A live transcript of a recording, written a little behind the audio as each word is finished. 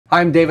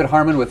I'm David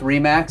Harmon with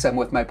RE/MAX. I'm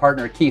with my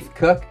partner Keith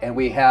Cook, and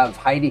we have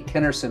Heidi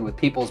Kenerson with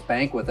People's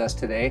Bank with us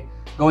today,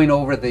 going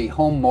over the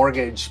home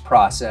mortgage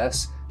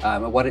process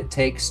and what it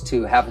takes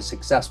to have a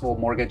successful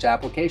mortgage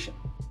application.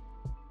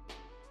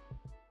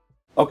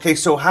 Okay,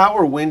 so how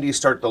or when do you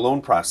start the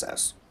loan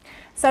process?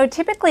 So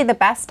typically the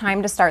best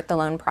time to start the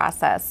loan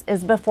process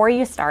is before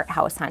you start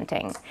house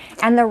hunting.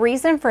 And the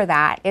reason for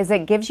that is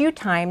it gives you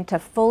time to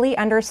fully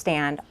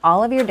understand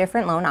all of your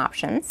different loan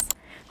options,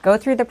 go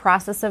through the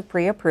process of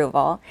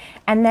pre-approval,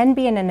 and then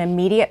be in an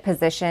immediate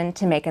position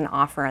to make an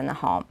offer in the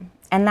home.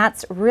 And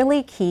that's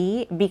really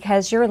key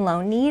because your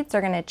loan needs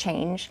are going to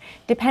change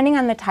depending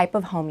on the type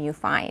of home you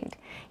find.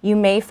 You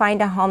may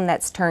find a home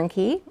that's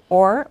turnkey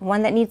or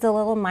one that needs a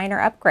little minor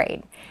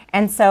upgrade.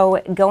 And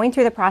so going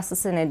through the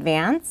process in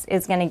advance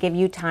is going to give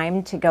you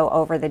time to go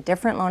over the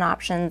different loan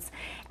options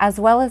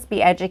as well as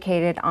be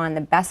educated on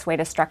the best way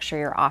to structure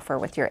your offer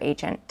with your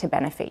agent to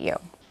benefit you.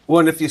 Well,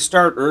 and if you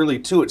start early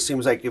too, it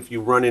seems like if you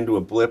run into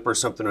a blip or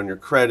something on your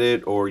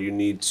credit, or you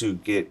need to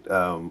get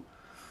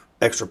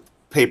extra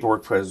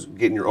paperwork for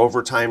getting your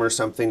overtime or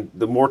something,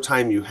 the more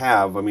time you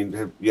have, I mean,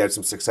 have you had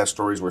some success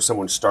stories where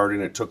someone started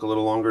and it took a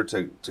little longer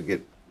to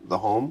get the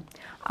home?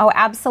 Oh,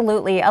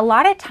 absolutely. A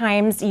lot of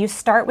times you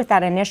start with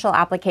that initial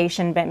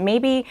application, but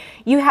maybe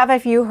you have a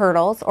few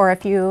hurdles or a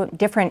few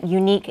different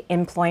unique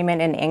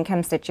employment and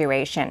income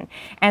situation.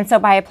 And so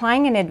by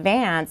applying in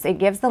advance, it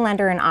gives the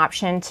lender an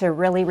option to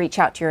really reach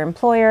out to your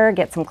employer,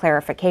 get some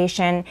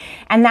clarification,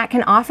 and that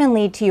can often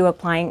lead to you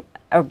applying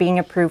or being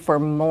approved for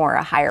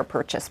a higher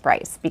purchase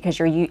price because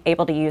you're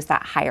able to use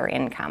that higher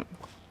income.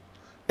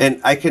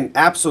 And I can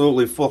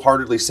absolutely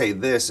full-heartedly say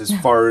this as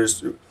far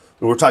as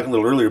we were talking a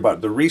little earlier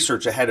about the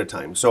research ahead of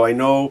time. So I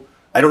don't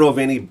know of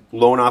any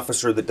loan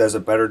officer that does a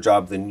better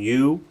job than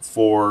you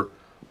for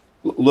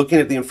looking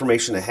at the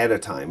information ahead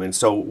of time. And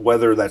so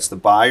whether that's the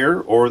buyer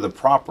or the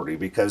property,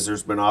 because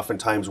there's been often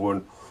times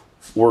when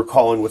we're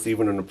calling with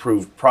even an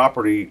approved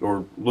property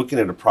or looking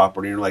at a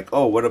property and you're like,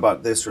 oh, what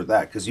about this or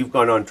that? Because you've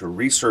gone on to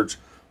research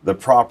the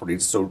property.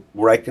 So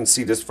where I can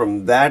see just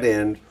from that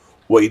end,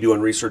 what you do on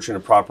researching a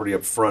property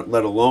up front,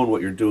 let alone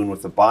what you're doing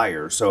with the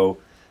buyer. So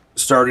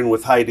starting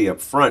with Heidi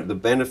up front, the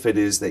benefit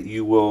is that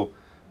you will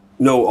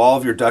know all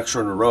of your ducks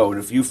are in a row.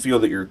 And if you feel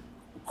that you're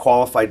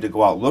qualified to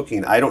go out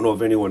looking, I don't know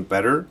of anyone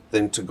better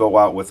than to go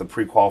out with a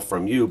pre-qual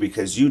from you,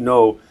 because you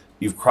know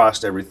you've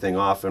crossed everything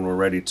off and we're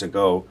ready to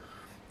go.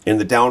 And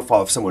the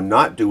downfall of someone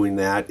not doing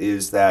that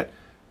is that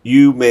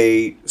you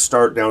may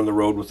start down the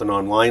road with an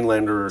online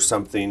lender or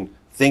something,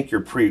 think you're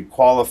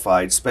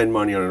pre-qualified, spend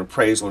money on an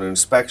appraisal and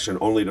inspection,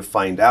 only to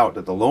find out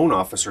that the loan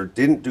officer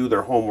didn't do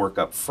their homework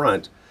up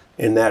front,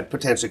 and that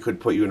potentially could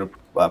put you in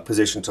a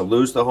position to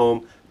lose the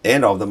home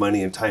and all the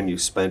money and time you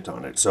spent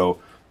on it. So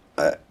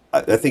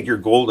I think you're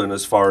golden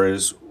as far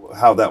as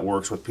how that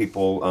works with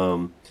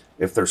people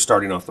if they're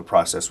starting off the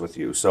process with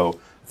you. So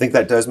I think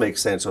that does make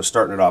sense. So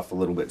starting it off a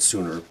little bit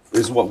sooner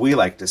is what we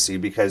like to see,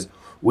 because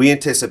we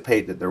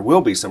anticipate that there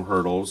will be some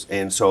hurdles.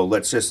 And so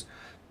let's just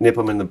nip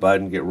them in the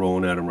bud and get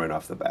rolling at them right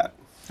off the bat.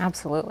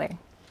 Absolutely.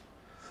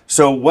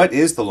 So what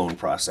is the loan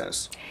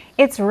process?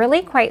 It's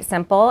really quite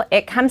simple.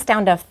 It comes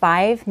down to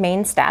 5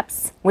 main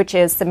steps, which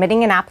is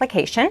submitting an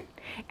application,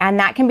 and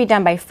that can be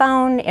done by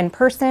phone, in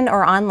person,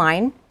 or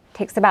online. It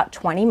takes about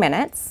 20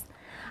 minutes.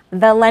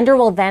 The lender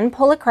will then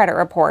pull a credit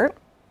report,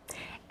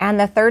 and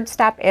the third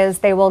step is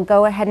they will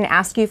go ahead and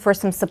ask you for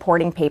some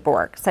supporting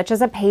paperwork, such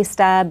as a pay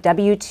stub,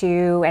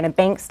 W-2, and a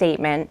bank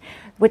statement,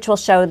 which will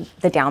show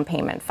the down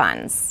payment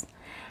funds.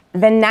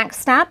 The next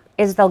step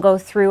is they'll go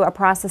through a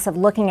process of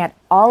looking at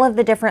all of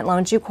the different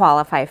loans you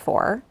qualify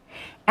for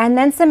and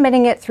then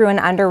submitting it through an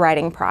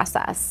underwriting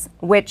process,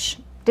 which,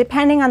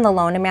 depending on the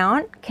loan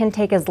amount, can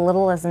take as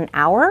little as an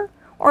hour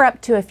or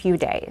up to a few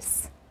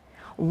days.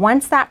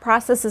 Once that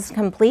process is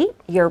complete,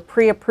 you're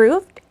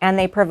pre-approved, and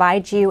they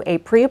provide you a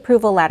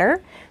pre-approval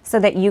letter so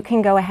that you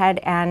can go ahead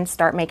and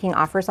start making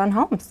offers on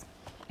homes.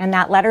 And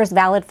that letter is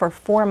valid for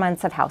 4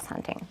 months of house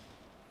hunting.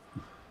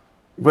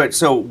 But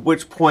so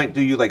which point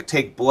do you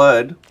take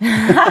blood?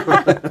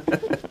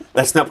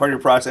 That's not part of your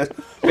process.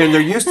 And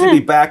there used to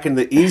be, back in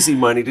the easy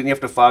money, didn't you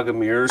have to fog a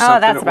mirror or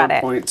something at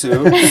one point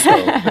too?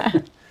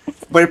 So.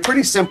 But it's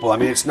pretty simple. I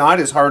mean, it's not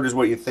as hard as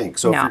what you think.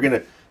 So if you're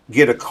going to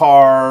get a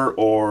car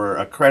or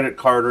a credit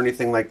card or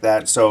anything like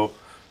that, so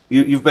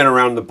you've been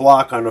around the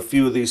block on a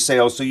few of these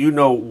sales, so you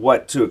know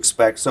what to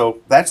expect.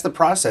 So that's the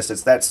process.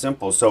 It's that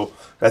simple. So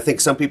I think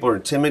some people are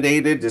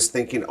intimidated just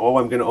thinking, oh,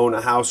 I'm going to own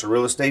a house or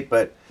real estate,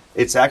 but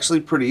it's actually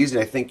pretty easy.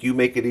 I think you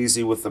make it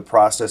easy with the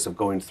process of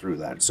going through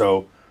that.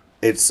 So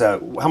it's how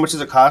much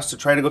does it cost to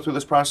try to go through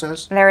this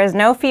process? There is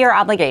no fee or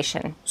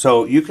obligation.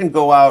 So you can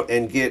go out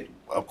and get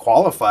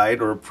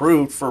qualified or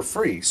approved for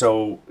free.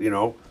 So,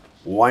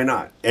 why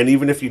not? And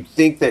even if you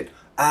think that,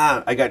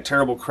 I got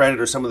terrible credit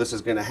or some of this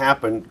is going to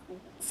happen,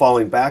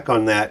 falling back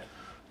on that,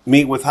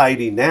 meet with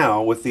Heidi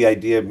now with the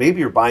idea,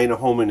 maybe you're buying a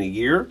home in a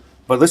year,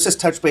 but let's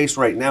just touch base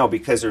right now,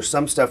 because there's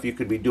some stuff you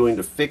could be doing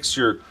to fix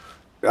your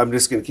I'm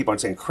just going to keep on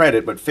saying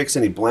credit, but fix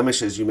any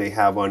blemishes you may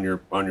have on your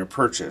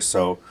purchase.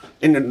 So,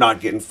 and not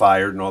getting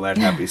fired and all that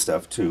happy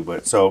stuff too.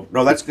 But so,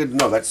 no, that's good.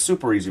 No, that's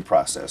super easy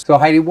process. So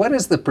Heidi, what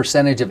is the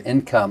percentage of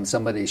income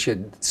somebody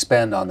should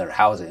spend on their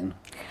housing?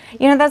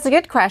 You know, that's a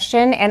good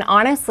question. And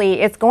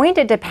honestly, it's going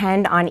to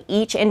depend on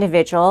each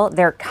individual,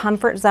 their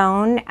comfort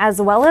zone,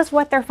 as well as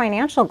what their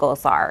financial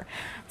goals are.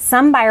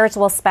 Some buyers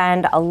will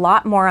spend a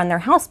lot more on their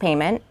house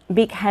payment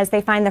because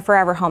they find the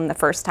forever home the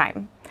first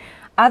time.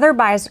 Other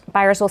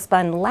buyers will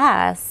spend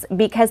less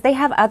because they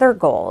have other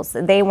goals.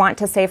 They want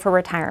to save for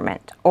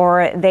retirement,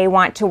 or they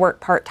want to work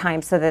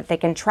part-time so that they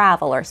can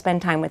travel or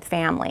spend time with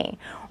family,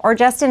 or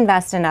just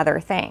invest in other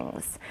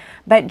things.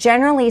 But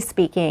generally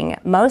speaking,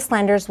 most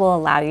lenders will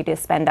allow you to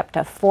spend up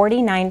to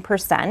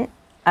 49%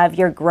 of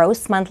your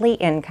gross monthly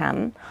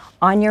income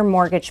on your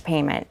mortgage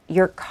payment,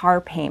 your car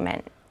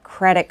payment,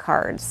 credit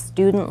cards,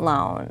 student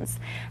loans,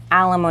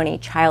 alimony,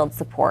 child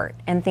support,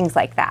 and things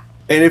like that.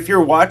 And if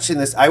you're watching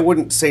this, I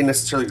wouldn't say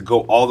necessarily to go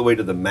all the way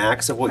to the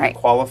max of what you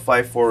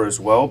qualify for as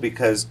well,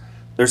 because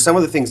there's some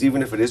of the things,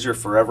 even if it is your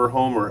forever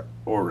home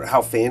or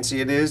how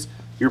fancy it is,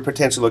 you're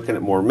potentially looking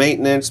at more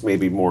maintenance,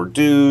 maybe more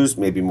dues,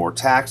 maybe more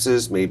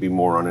taxes, maybe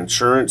more on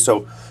insurance.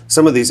 So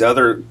some of these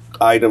other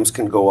items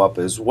can go up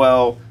as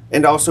well.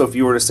 And also, if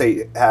you were to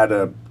say had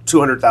a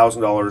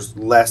 $200,000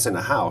 less in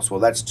a house, well,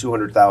 that's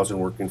 $200,000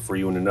 working for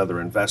you in another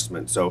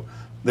investment. So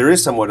there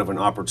is somewhat of an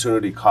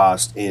opportunity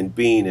cost in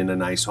being in a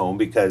nice home,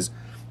 because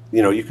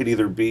you could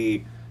either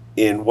be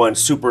in one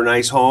super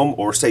nice home,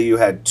 or say you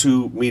had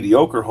two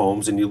mediocre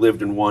homes and you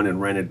lived in one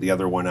and rented the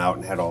other one out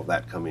and had all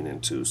that coming in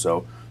too.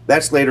 So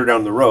that's later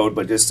down the road,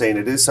 but just saying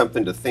it is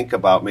something to think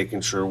about,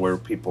 making sure where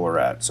people are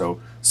at. So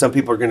some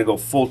people are going to go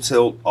full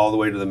tilt all the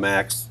way to the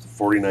max,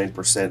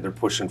 49%. They're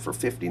pushing for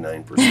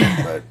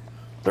 59%, but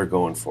they're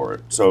going for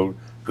it. So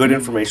good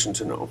information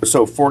to know.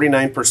 So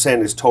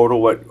 49% is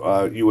total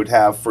what you would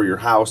have for your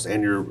house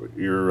and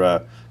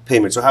your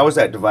payment. So how is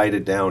that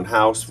divided down,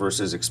 house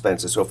versus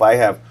expenses? So if I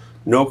have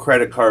no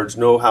credit cards,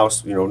 no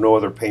house, no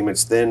other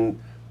payments,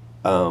 then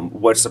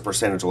what's the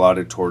percentage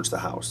allotted towards the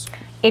house?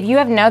 If you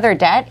have no other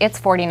debt, it's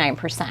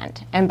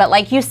 49%. But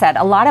like you said,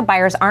 a lot of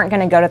buyers aren't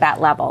going to go to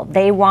that level.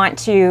 They want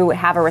to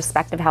have a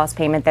respective house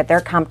payment that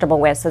they're comfortable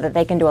with so that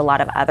they can do a lot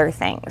of other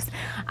things.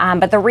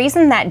 But the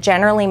reason that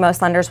generally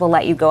most lenders will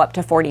let you go up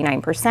to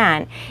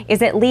 49%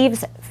 is it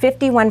leaves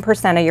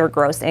 51% of your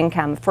gross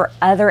income for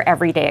other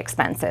everyday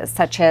expenses,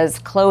 such as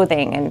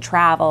clothing and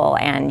travel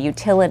and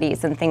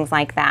utilities and things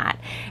like that.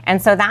 And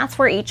so that's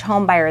where each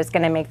home buyer is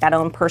going to make that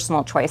own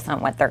personal choice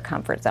on what their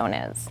comfort zone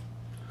is.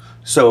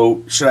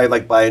 So should I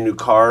buy a new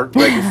car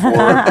right before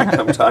I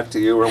come talk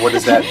to you, or what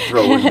does that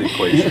throw into the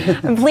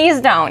equation?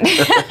 Please don't.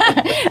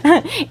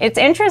 It's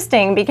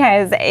interesting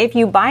because if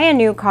you buy a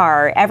new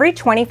car, every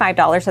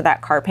 $25 of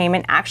that car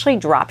payment actually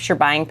drops your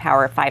buying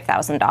power of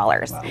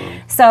 $5,000.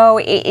 Wow.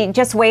 So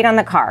just wait on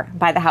the car,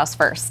 buy the house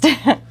first.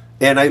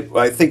 And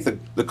I think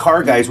the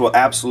car guys will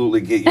absolutely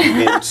get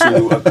you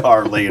into a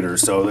car later.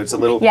 So it's a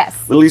little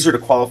easier to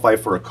qualify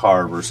for a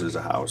car versus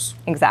a house.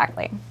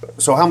 Exactly.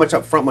 So how much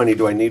upfront money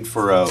do I need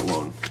for a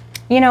loan?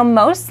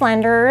 Most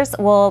lenders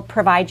will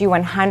provide you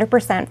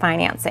 100%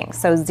 financing,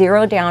 so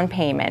zero down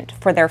payment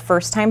for their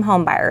first-time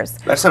home buyers.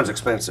 That sounds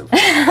expensive.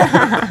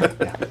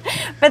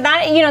 But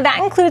that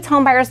includes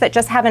home buyers that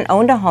just haven't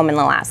owned a home in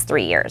the last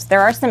 3 years.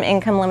 There are some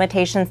income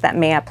limitations that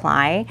may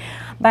apply,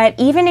 but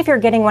even if you're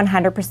getting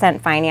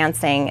 100%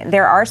 financing,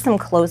 there are some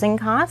closing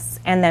costs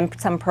and then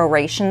some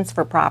prorations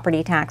for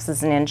property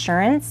taxes and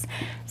insurance.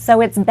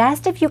 So it's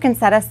best if you can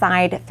set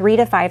aside $3,000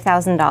 to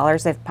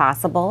 $5,000 if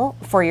possible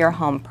for your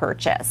home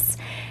purchase.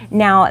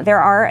 Now,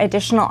 there are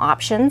additional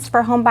options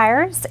for home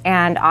buyers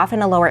and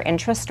often a lower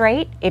interest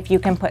rate if you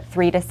can put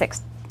 3 to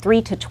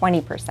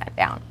 20%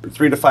 down.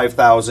 3,000 to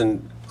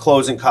 5,000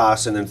 closing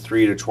costs, and then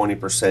 3 to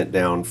 20%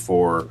 down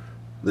for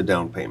the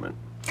down payment.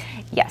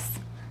 Yes.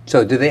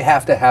 So do they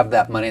have to have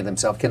that money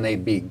themselves? Can they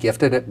be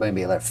gifted it?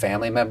 Maybe a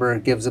family member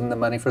gives them the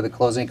money for the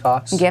closing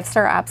costs? Gifts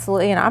are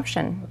absolutely an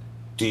option.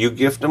 Do you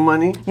gift them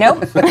money?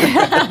 Nope.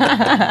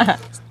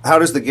 How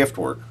does the gift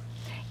work?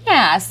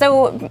 Yeah,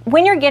 so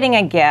when you're getting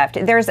a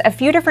gift, there's a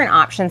few different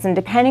options, and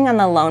depending on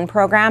the loan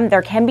program,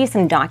 there can be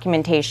some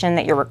documentation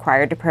that you're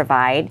required to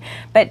provide.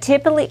 But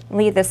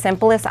typically, the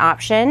simplest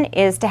option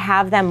is to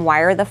have them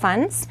wire the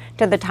funds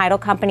to the title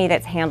company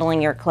that's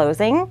handling your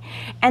closing,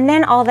 and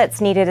then all that's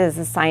needed is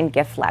a signed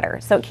gift letter.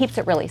 So it keeps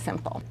it really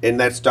simple. And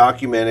that's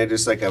documented.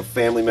 It's like a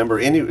family member.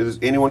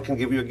 Anyone can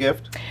give you a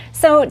gift?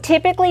 So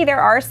typically, there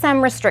are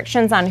some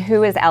restrictions on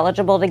who is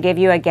eligible to give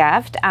you a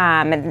gift.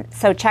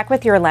 So check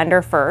with your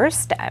lender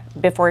first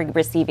before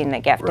receiving the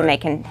gift, and they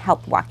can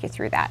help walk you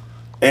through that.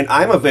 And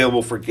I'm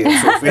available for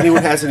gifts, so if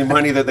anyone has any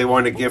money that they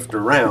want to gift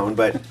around.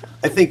 But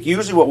I think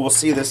usually what we'll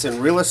see this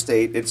in real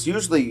estate, it's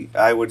usually,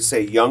 I would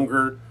say,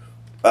 younger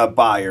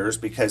buyers,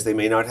 because they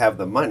may not have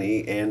the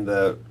money, and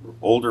the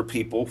older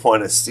people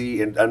want to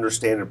see and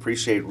understand and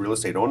appreciate real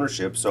estate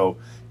ownership. So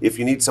if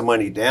you need some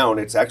money down,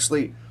 it's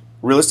actually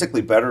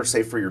realistically better,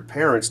 say, for your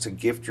parents to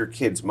gift your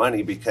kids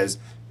money because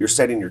you're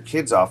setting your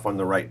kids off on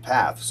the right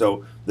path.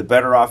 So the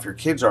better off your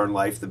kids are in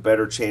life, the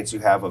better chance you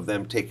have of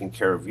them taking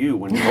care of you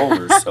when you're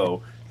older.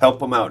 So help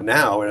them out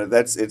now, and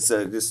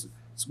it's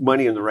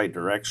money in the right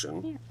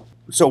direction. Yeah.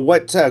 So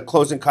what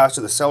closing costs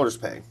are the sellers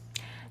paying?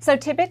 So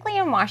typically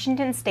in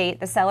Washington State,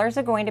 the sellers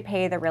are going to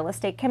pay the real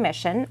estate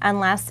commission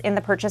unless in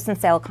the purchase and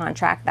sale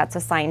contract that's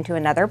assigned to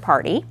another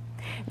party.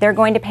 They're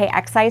going to pay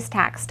excise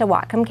tax to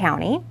Whatcom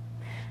County,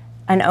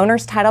 an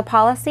owner's title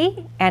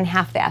policy, and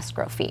half the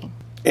escrow fee.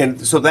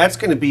 And so that's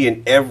going to be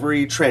in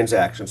every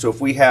transaction. So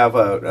if we have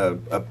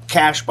a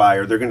cash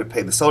buyer, they're going to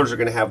pay, the sellers are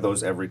going to have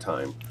those every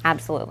time.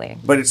 Absolutely.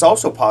 But it's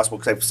also possible,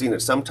 because I've seen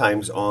it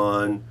sometimes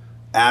on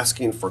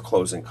asking for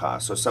closing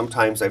costs. So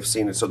sometimes I've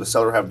seen it, so the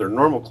seller have their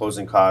normal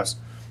closing costs,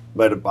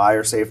 but a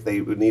buyer, say if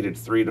they needed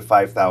 $3,000 to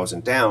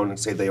 $5,000 down and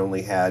say they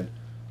only had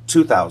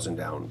 $2,000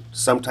 down.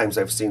 Sometimes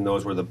I've seen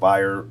those where the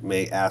buyer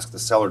may ask the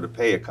seller to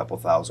pay a couple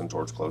thousand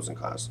towards closing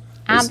costs.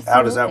 Absolutely.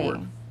 How does that work?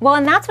 Well,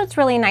 and that's what's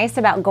really nice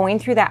about going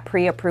through that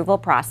pre-approval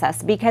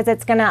process, because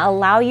it's going to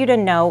allow you to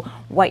know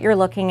what you're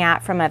looking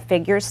at from a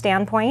figure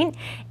standpoint.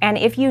 And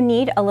if you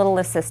need a little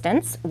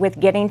assistance with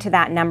getting to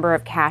that number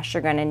of cash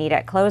you're going to need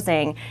at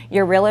closing,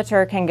 your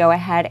realtor can go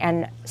ahead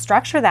and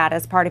structure that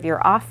as part of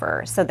your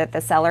offer so that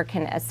the seller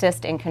can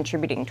assist in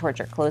contributing towards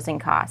your closing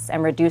costs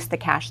and reduce the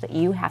cash that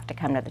you have to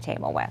come to the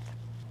table with.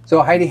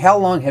 So Heidi, how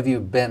long have you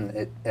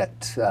been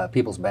at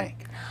People's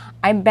Bank?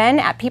 I've been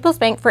at People's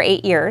Bank for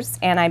 8 years,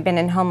 and I've been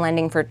in home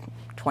lending for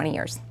 20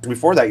 years.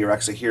 Before that, you're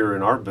actually here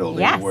in our building.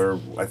 Yes. Where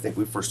I think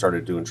we first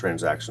started doing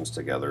transactions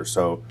together.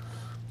 So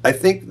I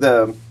think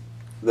the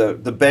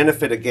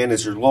benefit, again,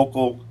 is you're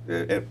local,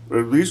 at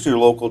least you're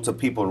local to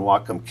people in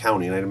Whatcom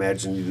County, and I'd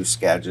imagine you do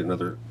Skagit and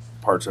other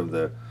parts of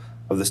the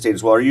state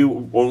as well. Are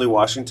you only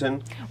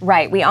Washington?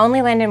 Right, we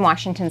only lend in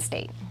Washington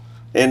State.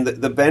 And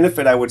the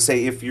benefit, I would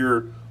say, if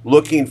you're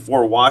looking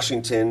for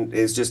Washington,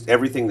 is just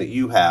everything that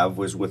you have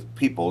was with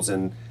People's,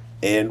 and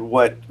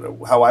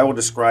how I will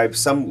describe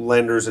some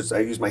lenders, is I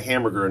use my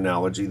hamburger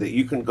analogy, that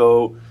you can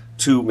go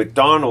to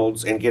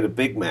McDonald's and get a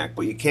Big Mac,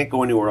 but you can't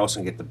go anywhere else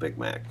and get the Big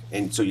Mac.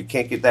 And so you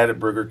can't get that at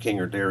Burger King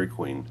or Dairy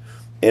Queen.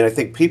 And I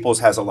think People's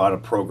has a lot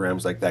of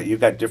programs like that.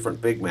 You've got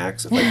different Big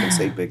Macs, if I can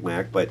say Big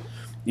Mac, but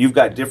you've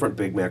got different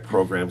Big Mac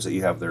programs that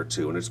you have there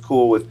too. And it's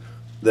cool with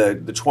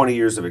the 20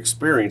 years of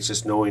experience,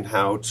 just knowing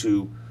how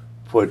to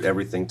put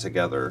everything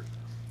together.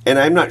 And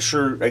I'm not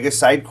sure, I guess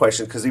side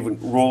question, because even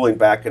rolling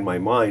back in my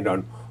mind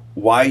on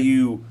why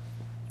you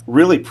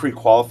really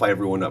pre-qualify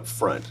everyone up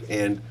front.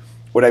 And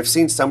what I've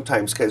seen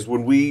sometimes, because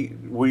when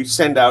we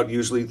send out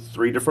usually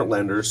 3 different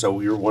lenders, so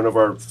you're one of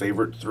our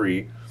favorite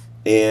 3,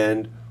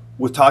 and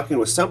with talking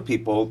with some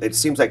people, it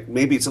seems like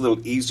maybe it's a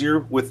little easier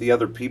with the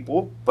other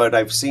people, but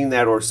I've seen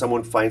that, or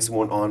someone finds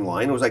someone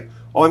online, it was like,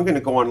 oh, I'm going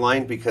to go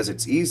online because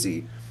it's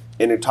easy.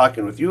 And in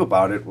talking with you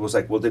about it, was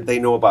like, well, did they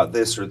know about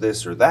this or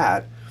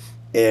that?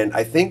 And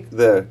I think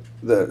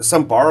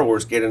some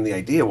borrowers get in the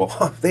idea,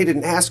 well, they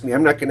didn't ask me,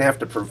 I'm not going to have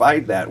to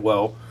provide that.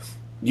 Well,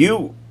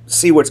 you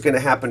see what's going to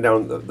happen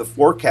down the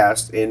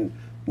forecast and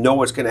know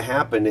what's going to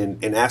happen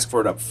and ask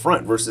for it up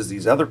front, versus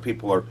these other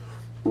people are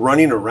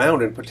running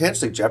around and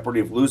potentially jeopardy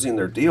of losing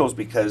their deals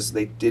because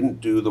they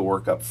didn't do the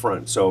work up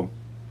front. So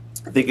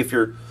I think if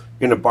you're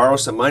going to borrow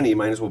some money, you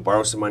might as well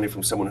borrow some money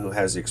from someone who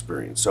has the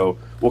experience. So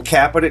we'll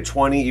cap it at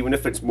 20, even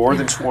if it's more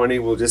than 20.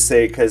 We'll just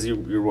say, because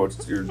you're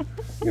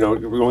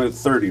only at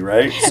 30,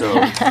 right? So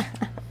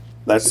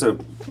that's a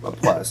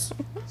plus.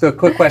 So a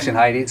quick question,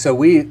 Heidi. So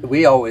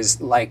we always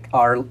like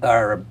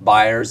our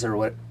buyers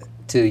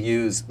to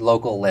use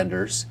local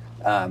lenders.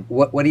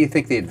 What do you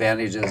think the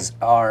advantages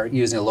are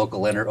using a local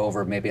lender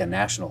over maybe a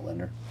national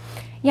lender?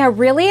 Yeah,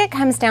 really it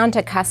comes down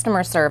to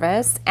customer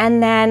service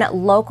and then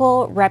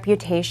local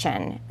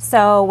reputation.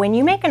 So when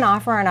you make an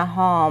offer on a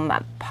home,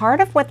 part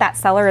of what that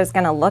seller is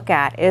going to look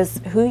at is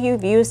who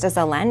you've used as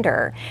a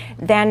lender.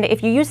 Then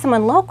if you use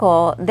someone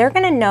local, they're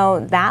going to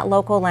know that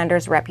local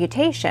lender's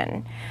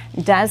reputation.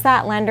 Does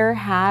that lender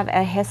have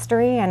a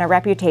history and a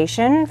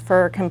reputation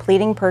for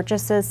completing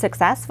purchases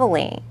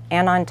successfully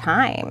and on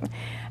time?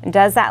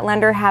 Does that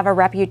lender have a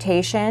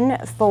reputation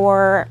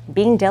for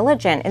being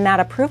diligent in that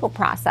approval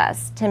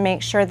process to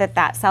make sure that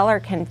that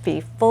seller can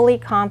be fully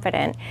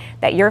confident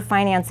that your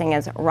financing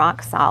is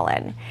rock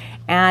solid?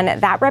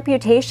 And that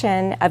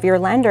reputation of your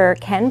lender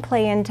can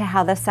play into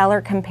how the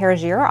seller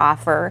compares your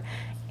offer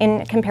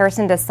in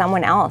comparison to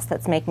someone else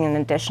that's making an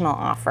additional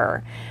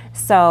offer.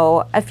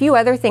 So a few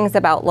other things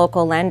about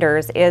local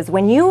lenders is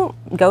when you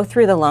go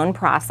through the loan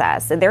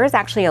process, there is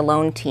actually a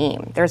loan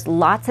team. There's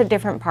lots of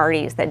different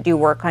parties that do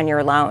work on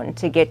your loan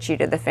to get you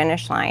to the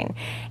finish line.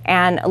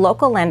 And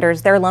local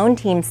lenders, their loan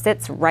team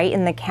sits right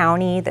in the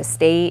county, the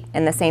state,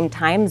 in the same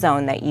time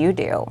zone that you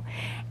do.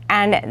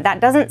 And that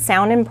doesn't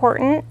sound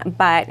important,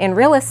 but in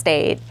real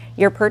estate,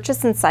 your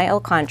purchase and sale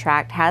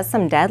contract has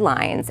some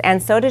deadlines,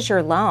 and so does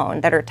your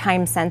loan, that are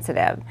time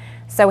sensitive.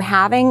 So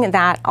having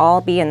that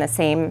all be in the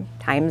same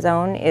time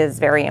zone is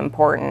very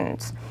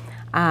important.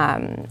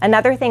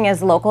 Another thing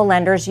is local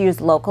lenders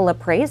use local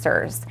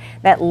appraisers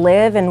that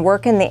live and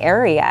work in the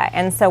area.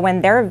 And so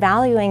when they're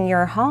valuing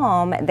your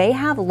home, they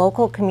have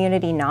local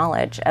community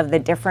knowledge of the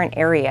different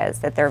areas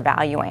that they're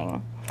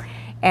valuing.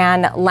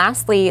 And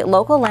lastly,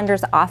 local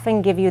lenders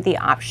often give you the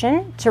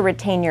option to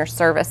retain your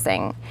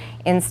servicing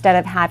instead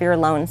of have your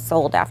loan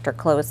sold after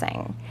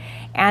closing.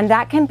 And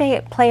that can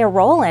play a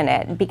role in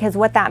it, because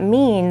what that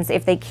means,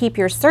 if they keep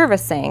your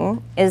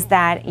servicing, is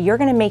that you're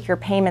going to make your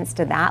payments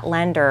to that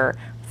lender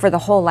for the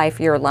whole life of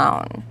your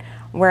loan.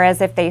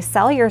 Whereas if they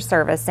sell your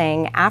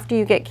servicing, after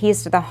you get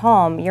keys to the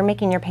home, you're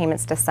making your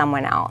payments to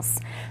someone else.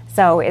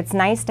 So it's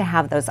nice to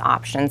have those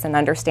options and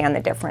understand the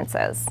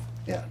differences.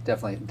 Yeah,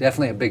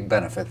 definitely a big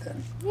benefit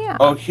then. Yeah.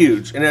 Oh,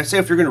 huge. And I'd say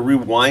if you're going to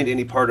rewind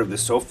any part of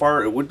this so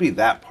far, it would be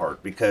that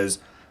part, because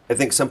I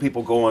think some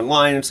people go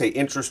online and say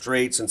interest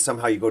rates, and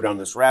somehow you go down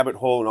this rabbit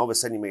hole, and all of a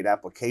sudden you made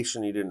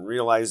application, you didn't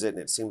realize it,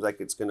 and it seems like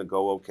it's going to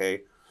go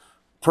okay.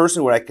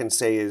 Personally, what I can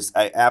say is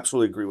I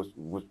absolutely agree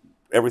with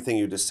everything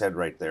you just said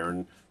right there.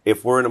 And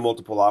if we're in a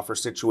multiple offer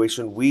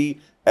situation, we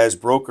as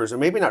brokers, and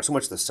maybe not so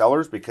much the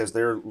sellers because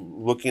they're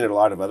looking at a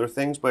lot of other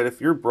things, but if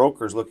your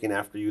broker's looking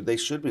after you, they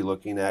should be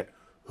looking at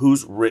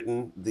who's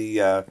written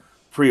the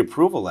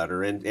pre-approval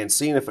letter and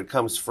seeing if it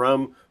comes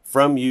from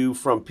you,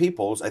 from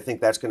Peoples. I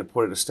think that's going to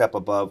put it a step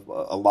above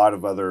a lot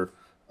of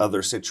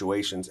other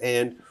situations.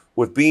 And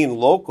with being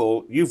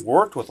local, you've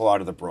worked with a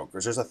lot of the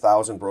brokers. There's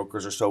 1,000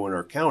 brokers or so in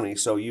our county,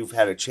 so you've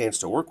had a chance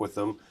to work with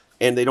them,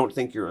 and they don't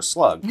think you're a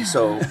slug.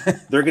 So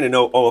they're going to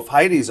know, oh, if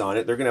Heidi's on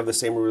it, they're going to have the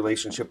same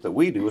relationship that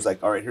we do. It's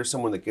like, all right, here's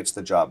someone that gets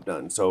the job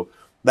done. So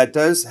that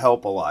does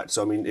help a lot.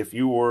 So, I mean, if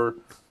you were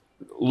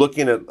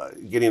looking at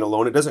getting a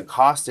loan, it doesn't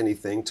cost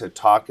anything to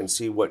talk and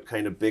see what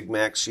kind of Big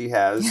Macs she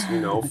has,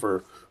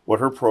 for what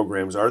her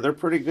programs are. They're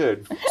pretty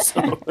good.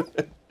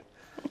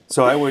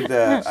 So I would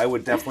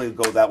definitely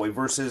go that way.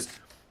 Versus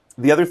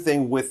the other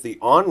thing with the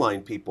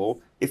online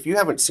people, if you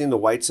haven't seen the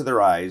whites of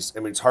their eyes, I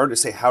mean, it's hard to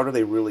say how do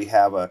they really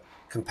have a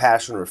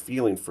compassion or a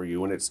feeling for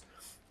you. And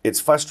it's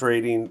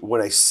frustrating when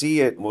I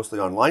see it, mostly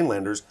online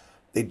lenders,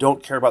 they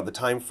don't care about the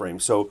time frame.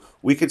 So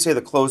we could say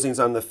the closing's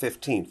on the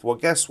 15th. Well,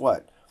 guess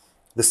what?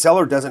 The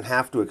seller doesn't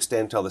have to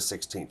extend till the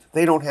 16th.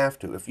 They don't have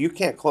to. If you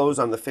can't close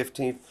on the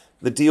 15th,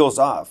 the deal's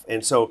off.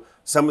 And so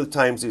some of the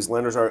times these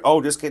lenders are,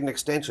 oh, just get an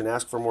extension,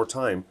 ask for more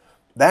time.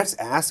 That's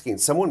asking.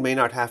 Someone may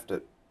not have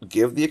to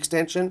give the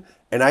extension.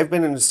 And I've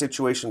been in a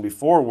situation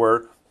before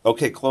where,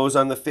 okay, close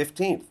on the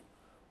 15th.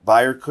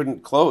 Buyer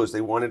couldn't close. They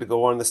wanted to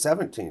go on the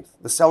 17th.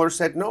 The seller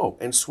said no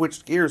and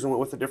switched gears and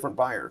went with a different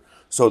buyer.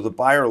 So the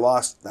buyer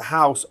lost the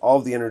house, all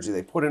of the energy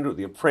they put into it,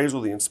 the appraisal,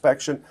 the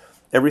inspection,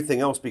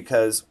 everything else,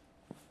 because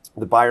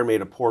the buyer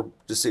made a poor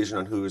decision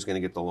on who he was going to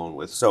get the loan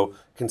with. So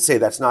can say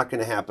that's not going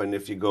to happen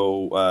if you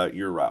go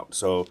your route.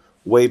 So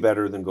way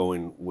better than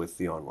going with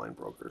the online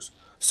brokers.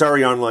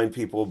 Sorry, online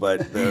people,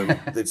 but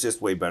it's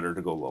just way better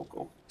to go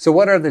local. So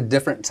what are the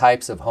different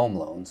types of home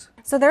loans?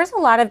 So there's a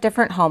lot of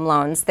different home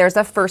loans. There's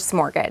a first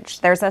mortgage,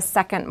 there's a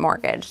second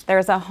mortgage,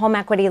 there's a home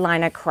equity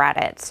line of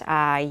credit,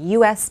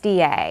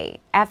 USDA,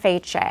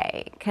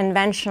 FHA,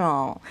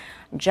 conventional,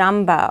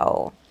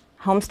 jumbo,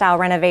 home style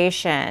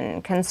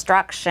renovation,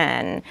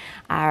 construction,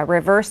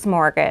 reverse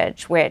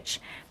mortgage,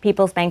 which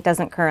People's Bank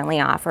doesn't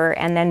currently offer,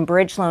 and then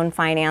bridge loan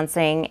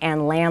financing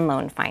and land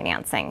loan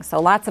financing.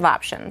 So lots of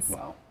options.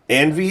 Wow.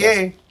 And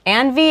VA.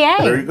 And VA.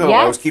 There you go.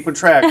 Yes. I was keeping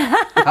track.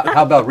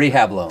 How about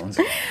rehab loans?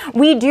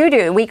 We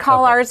do. We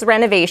call ours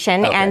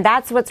renovation, Okay. and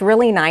that's what's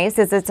really nice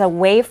is it's a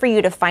way for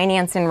you to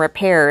finance and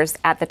repairs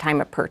at the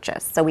time of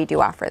purchase. So we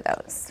do offer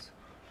those.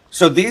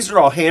 So these are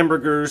all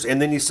hamburgers,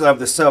 and then you still have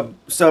the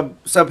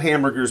sub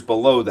hamburgers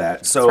below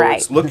that. So That's right.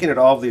 It's looking at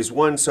all of these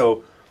ones.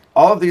 So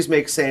all of these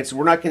make sense.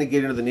 We're not going to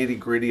get into the nitty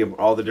gritty of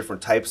all the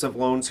different types of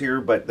loans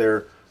here, but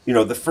they're,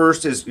 the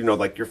first is,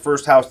 like your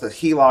first house, the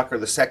HELOC, or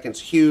the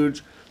second's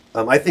huge.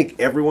 I think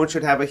everyone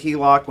should have a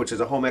HELOC, which is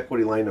a home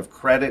equity line of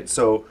credit.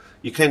 So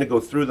you kind of go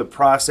through the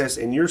process,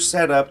 and you're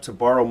set up to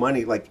borrow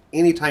money like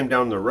anytime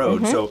down the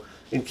road. Mm-hmm. So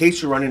in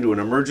case you run into an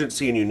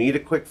emergency and you need a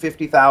quick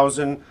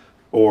 $50,000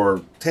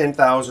 or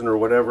 $10,000 or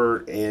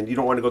whatever, and you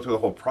don't want to go through the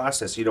whole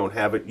process, you don't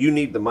have it, you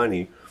need the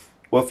money.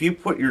 Well, if you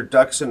put your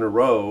ducks in a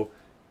row,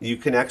 you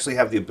can actually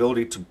have the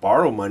ability to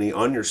borrow money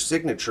on your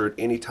signature at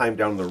any time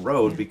down the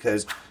road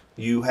because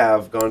you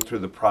have gone through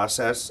the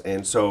process.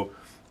 And so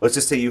let's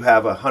just say you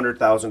have a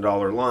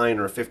 $100,000 line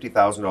or a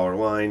 $50,000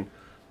 line.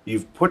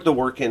 You've put the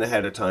work in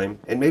ahead of time,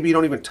 and maybe you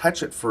don't even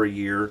touch it for a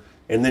year,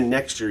 and then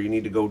next year you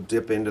need to go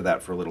dip into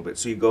that for a little bit.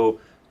 So you go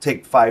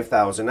take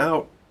 $5,000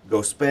 out,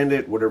 go spend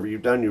it, whatever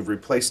you've done, you've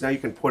replaced. Now you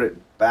can put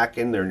it back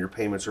in there and your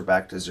payments are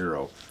back to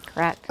zero.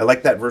 Correct. I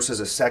like that versus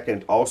a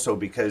second also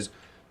because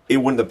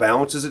when the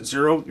balance is at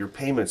zero, your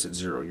payment's at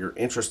zero, your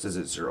interest is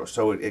at zero.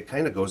 So it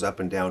kind of goes up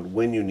and down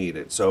when you need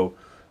it. So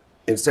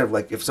instead of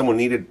like if someone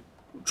needed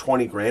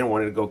 20 grand,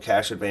 wanted to go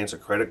cash advance a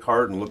credit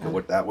card and look at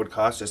what that would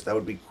cost, that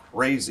would be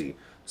crazy.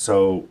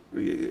 So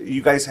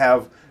you guys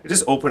have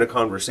just open a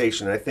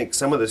conversation. And I think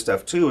some of this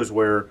stuff too is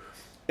where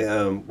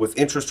with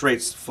interest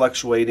rates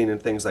fluctuating and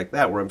things like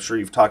that, where I'm sure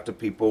you've talked to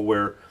people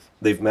where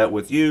they've met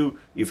with you,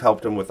 you've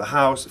helped them with the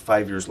house.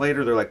 5 years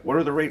later, they're like, what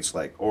are the rates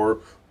like? Or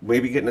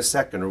maybe getting a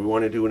second, or we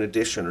want to do an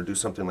addition or do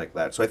something like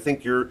that. So I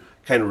think you're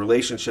kind of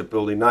relationship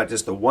building, not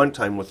just the one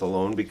time with the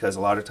loan, because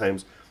a lot of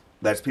times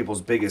that's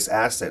people's biggest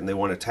asset and they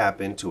want to tap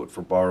into it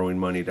for borrowing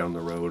money down the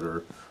road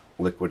or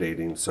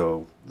liquidating.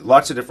 So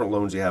lots of different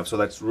loans you have. So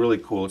that's really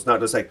cool. It's not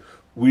just like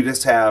we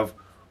just have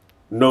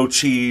no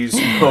cheese,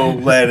 no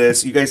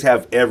lettuce. You guys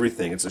have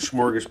everything. It's a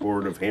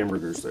smorgasbord of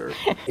hamburgers there.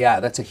 Yeah,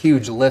 that's a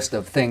huge list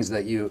of things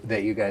that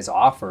you guys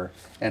offer.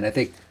 And I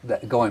think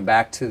that going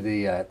back to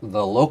the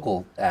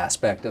local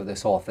aspect of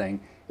this whole thing,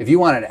 if you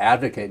want an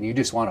advocate and you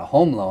just want a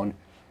home loan,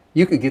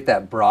 you could get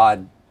that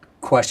broad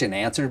question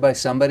answered by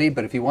somebody.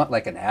 But if you want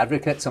like an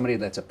advocate, somebody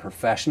that's a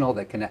professional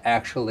that can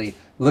actually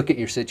look at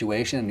your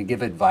situation and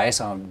give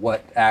advice on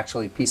what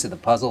actually piece of the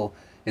puzzle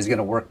is going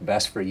to work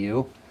best for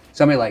you,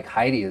 somebody like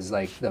Heidi is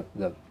like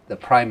the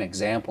prime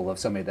example of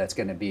somebody that's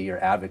going to be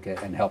your advocate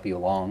and help you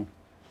along.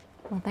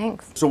 Well,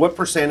 thanks. So what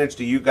percentage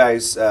do you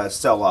guys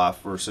sell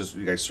off versus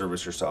you guys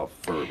service yourself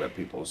for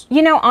people's?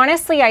 You know,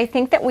 honestly, I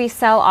think that we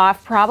sell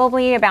off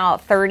probably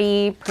about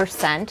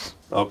 30%.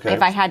 Okay.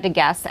 If I had to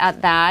guess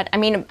at that. I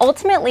mean,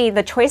 ultimately,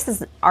 the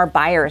choices are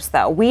buyers,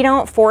 though. We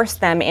don't force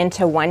them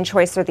into one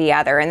choice or the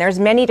other. And there's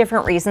many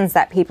different reasons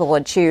that people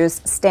would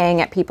choose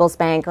staying at People's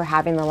Bank or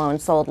having the loan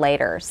sold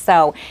later.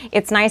 So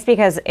it's nice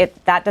because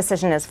that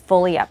decision is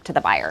fully up to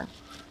the buyer.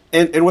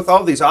 And with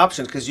all these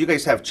options, because you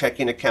guys have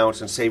checking accounts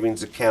and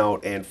savings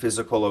account and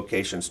physical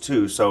locations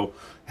too. So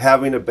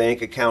having a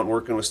bank account,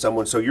 working with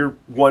someone, so you're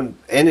one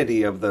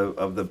entity of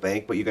the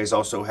bank, but you guys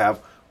also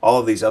have all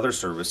of these other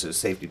services,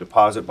 safety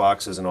deposit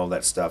boxes and all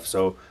that stuff.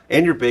 So,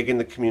 and you're big in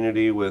the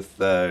community with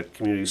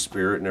community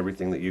spirit and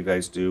everything that you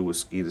guys do with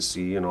Ski to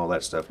Sea and all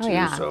that stuff too. Oh,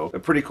 yeah. So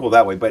pretty cool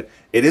that way. But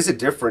it is a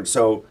difference.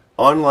 So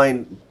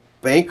online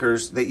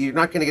bankers, that you're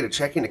not going to get a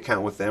checking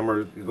account with them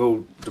or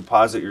go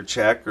deposit your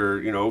check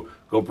or, you know,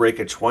 go break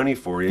a 20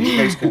 for you. You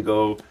guys can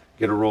go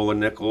get a roll of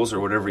nickels or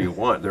whatever you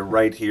want. They're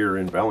right here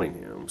in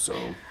Bellingham. So.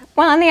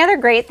 Well, and the other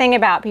great thing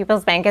about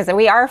People's Bank is that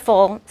we are a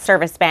full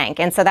service bank.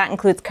 And so that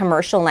includes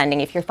commercial lending.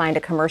 If you find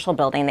a commercial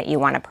building that you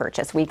want to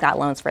purchase, we've got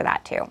loans for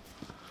that too.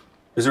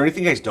 Is there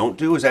anything you guys don't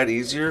do? Is that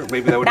easier?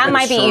 Maybe that would That have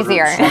might be been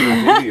easier.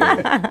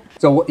 shorter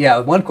So yeah,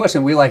 one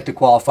question we like to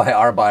qualify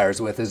our buyers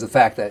with is the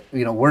fact that,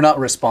 you know, we're not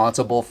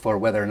responsible for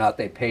whether or not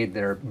they paid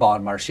their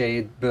Bon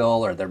Marché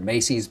bill or their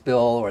Macy's bill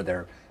or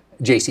their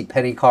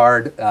JCPenney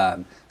card.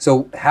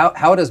 So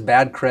how does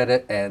bad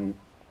credit and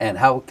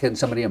how can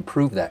somebody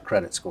improve that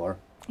credit score?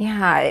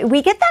 Yeah,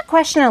 we get that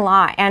question a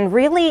lot. And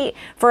really,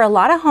 for a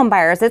lot of home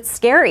buyers, it's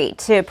scary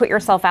to put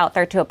yourself out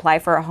there to apply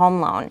for a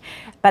home loan.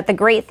 But the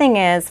great thing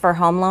is for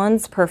home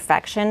loans,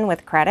 perfection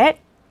with credit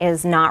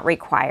is not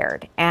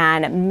required.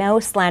 And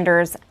most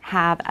lenders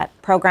have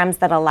programs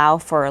that allow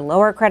for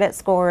lower credit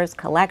scores,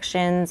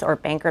 collections, or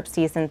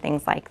bankruptcies and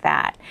things like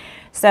that.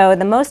 So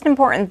the most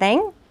important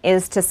thing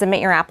is to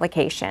submit your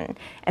application.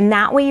 And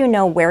that way you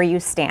know where you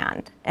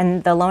stand.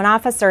 And the loan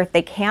officer, if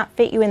they can't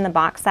fit you in the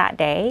box that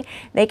day,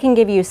 they can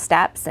give you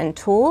steps and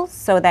tools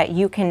so that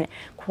you can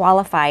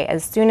qualify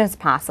as soon as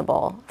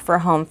possible for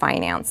home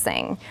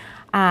financing.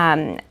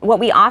 What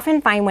we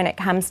often find when it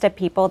comes to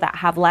people that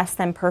have less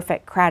than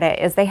perfect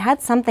credit is they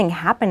had something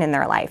happen in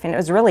their life and it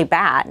was really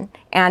bad.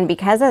 And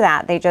because of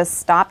that, they just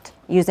stopped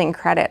using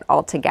credit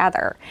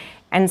altogether.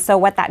 And so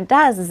what that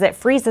does is it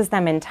freezes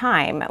them in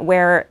time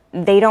where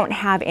they don't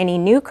have any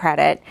new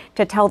credit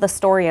to tell the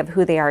story of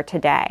who they are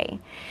today.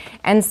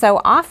 And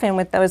so often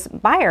with those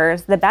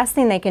buyers, the best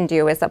thing they can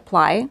do is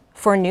apply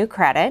for new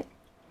credit,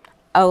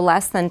 owe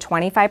less than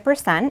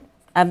 25%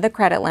 of the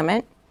credit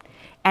limit,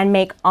 and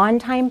make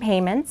on-time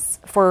payments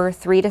for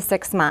 3 to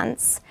 6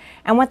 months.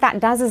 And what that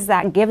does is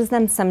that gives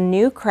them some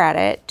new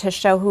credit to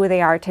show who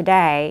they are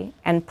today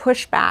and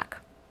push back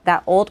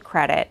that old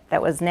credit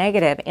that was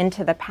negative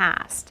into the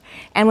past.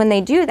 And when they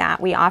do that,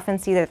 we often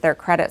see that their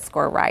credit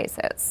score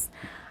rises.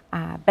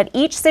 But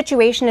each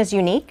situation is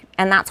unique,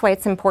 and that's why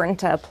it's important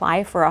to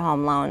apply for a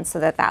home loan so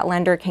that that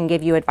lender can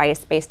give you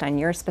advice based on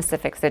your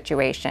specific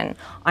situation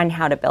on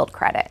how to build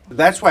credit.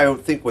 That's why I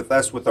would think with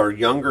us, with our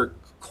younger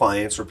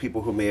clients or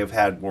people who may have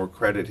had more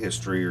credit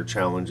history or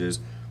challenges,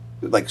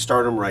 like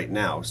start them right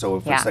now. So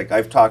if it's like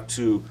I've talked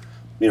to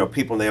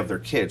people and they have their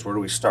kids, where do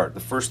we start? The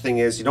first thing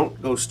is you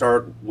don't go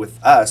start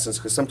with us,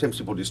 because sometimes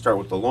people do start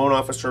with the loan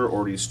officer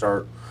or do you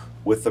start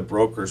with the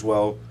brokers.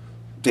 Well,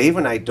 Dave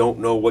and I don't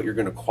know what you're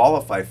going to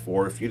qualify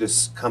for if you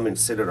just come and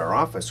sit at our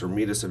office or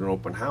meet us at an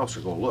open house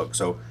or go look.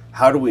 So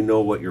how do we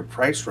know what your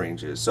price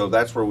range is? So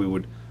that's where we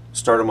would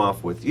start them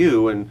off with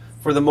you. And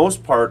for the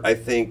most part, I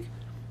think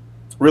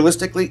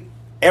realistically,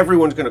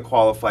 everyone's going to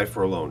qualify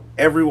for a loan.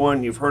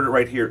 Everyone, you've heard it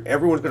right here,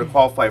 everyone's going to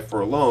qualify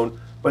for a loan.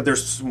 But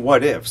there's some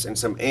what ifs and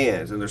some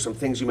ands, and there's some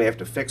things you may have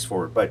to fix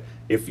for it. But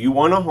if you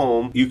want a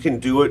home, you can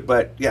do it.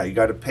 But yeah, you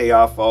got to pay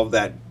off all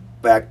that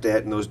back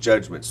debt and those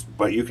judgments.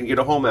 But you can get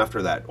a home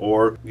after that,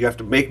 or you have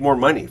to make more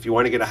money. If you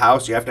want to get a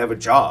house, you have to have a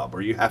job,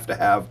 or you have to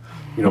have,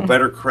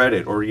 better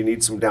credit, or you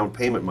need some down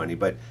payment money.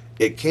 But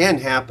it can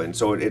happen.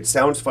 So it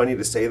sounds funny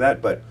to say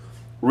that, but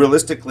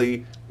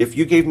realistically, if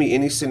you gave me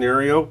any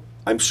scenario,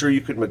 I'm sure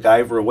you could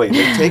MacGyver away. It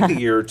may take a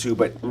year or two,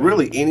 but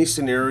really any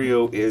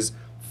scenario is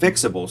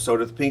fixable. So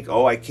to think,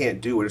 oh, I can't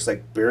do it, it's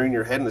like burying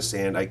your head in the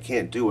sand. I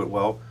can't do it.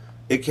 Well,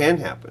 it can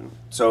happen.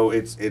 So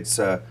it's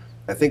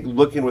I think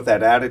looking with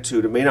that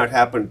attitude, it may not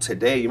happen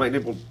today. You might be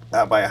able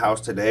to buy a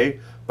house today,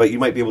 but you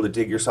might be able to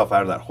dig yourself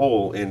out of that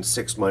hole in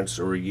 6 months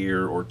or a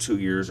year or 2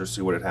 years or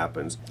see what it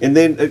happens. And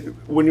then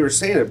when you were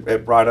saying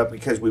it brought up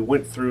because we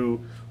went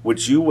through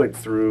what you went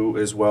through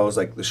as well as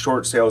like the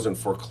short sales and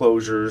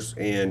foreclosures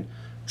and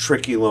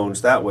tricky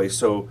loans that way.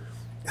 So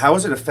how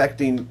is it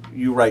affecting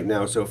you right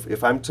now? So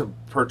if I'm to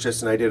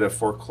purchase and I did a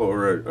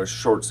foreclosure, a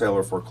short sale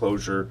or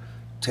foreclosure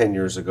 10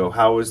 years ago,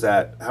 how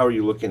are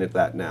you looking at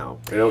that now?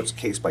 I know it's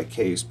case by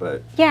case,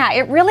 but yeah,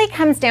 it really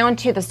comes down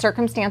to the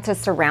circumstances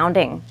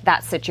surrounding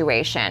that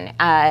situation.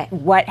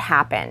 What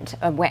happened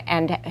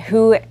and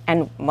who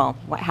and well,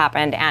 what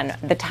happened and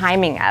the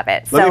timing of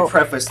it. Let me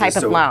preface type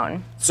this. of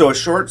loan. So a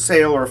short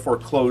sale or a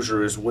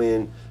foreclosure is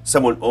when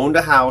someone owned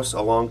a house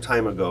a long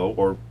time ago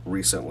or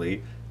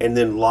recently and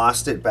then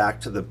lost it back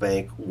to the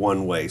bank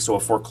one way. So a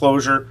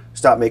foreclosure,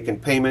 stop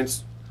making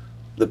payments.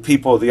 The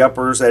people, the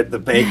uppers at the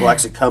bank will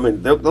actually come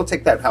and they'll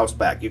take that house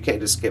back. You can't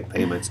just skip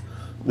payments.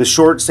 The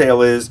short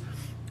sale is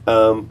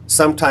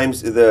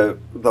sometimes the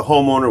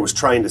homeowner was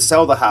trying to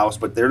sell the house,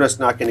 but they're just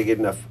not going to get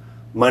enough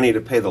money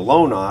to pay the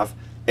loan off.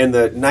 And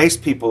the nice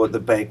people at the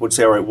bank would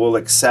say, all right, we'll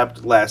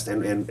accept less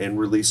and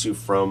release you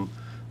from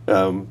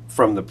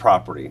the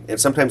property.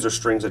 And sometimes there's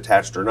strings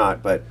attached or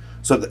not, but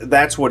so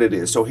that's what it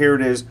is. So here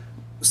it is.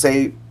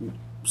 Say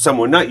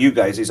someone, not you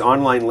guys, these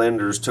online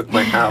lenders took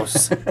my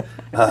house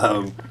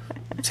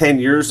 10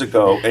 years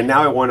ago, and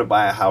now I want to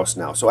buy a house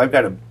now. So I've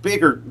got a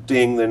bigger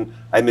ding than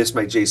I missed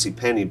my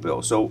JCPenney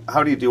bill. So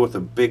how do you deal with the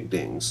big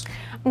dings?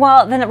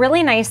 Well, the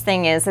really nice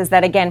thing is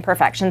that, again,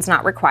 perfection's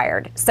not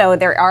required. So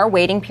there are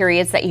waiting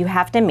periods that you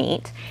have to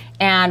meet.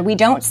 And we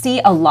don't see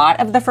a lot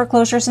of the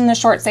foreclosures in the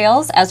short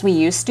sales as we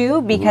used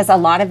to, because a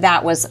lot of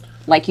that was,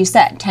 like you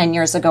said, 10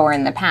 years ago or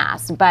in the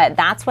past. But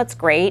that's what's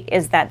great,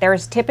 is that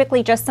there's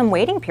typically just some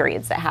waiting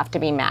periods that have to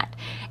be met.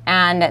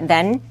 And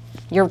then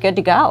you're good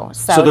to go.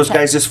 So those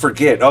guys just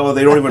forget. Oh,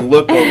 they don't even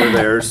look over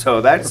there.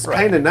 So that's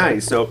kind of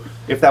nice. So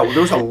if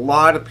there's a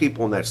lot of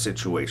people in that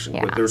situation.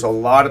 Yeah. There's a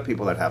lot of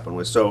people that happen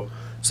with. So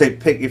say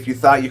if you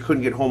thought you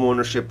couldn't get home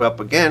ownership up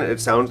again, it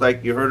sounds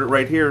like you heard it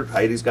right here.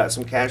 Heidi's got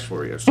some cash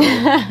for you. So.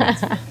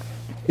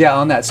 Yeah,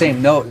 on that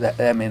same note,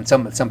 I mean,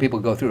 some people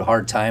go through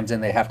hard times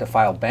and they have to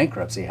file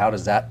bankruptcy. How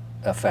does that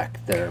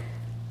affect their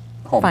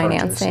home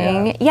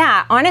financing? purchase?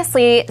 Yeah,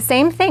 honestly,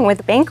 same thing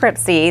with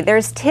bankruptcy.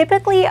 There's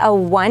typically a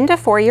 1 to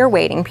 4 year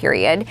waiting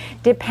period,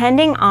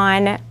 depending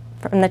on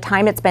from the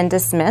time it's been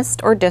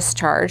dismissed or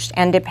discharged,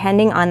 and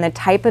depending on the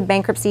type of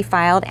bankruptcy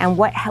filed and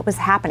what was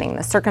happening,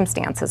 the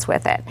circumstances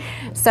with it.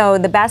 So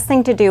the best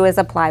thing to do is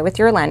apply with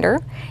your lender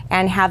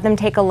and have them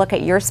take a look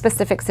at your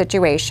specific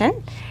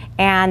situation.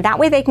 And that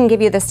way they can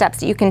give you the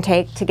steps that you can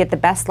take to get the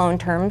best loan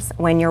terms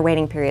when your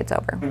waiting period's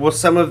over. Will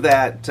some of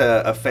that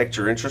affect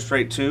your interest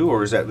rate too?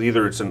 Or is that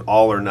either it's an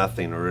all or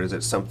nothing? Or is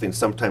it something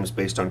sometimes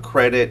based on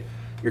credit?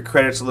 Your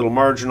credit's a little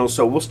marginal,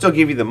 so we'll still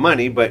give you the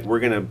money, but we're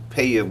going to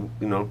pay you,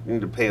 you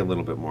need to pay a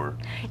little bit more.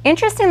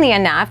 Interestingly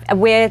enough,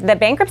 with the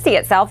bankruptcy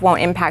itself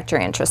won't impact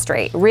your interest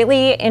rate.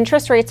 Really,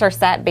 interest rates are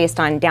set based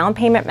on down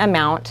payment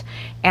amount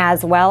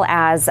as well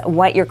as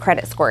what your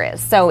credit score is.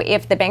 So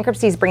if the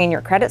bankruptcy is bringing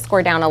your credit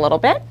score down a little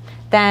bit,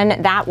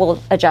 then that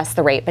will adjust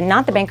the rate, but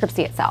not the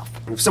bankruptcy itself.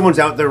 If someone's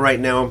out there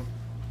right now,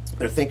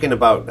 they're thinking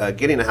about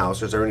getting a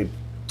house, is there any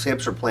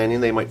tips or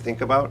planning they might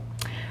think about?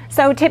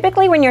 So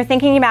typically when you're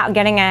thinking about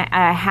getting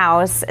a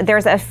house,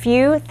 there's a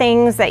few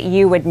things that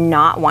you would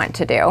not want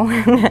to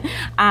do.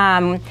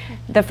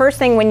 The first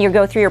thing, when you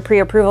go through your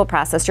pre-approval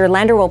process, your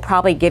lender will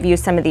probably give you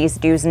some of these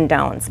do's and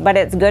don'ts, but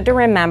it's good to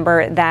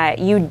remember that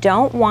you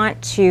don't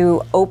want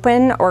to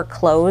open or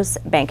close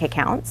bank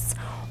accounts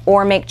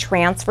or make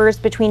transfers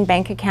between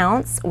bank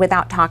accounts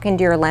without talking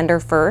to your lender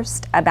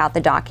first about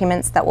the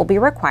documents that will be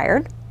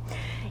required.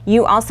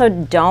 You also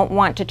don't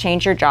want to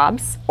change your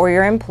jobs or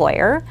your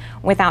employer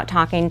without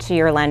talking to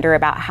your lender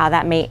about how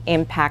that may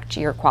impact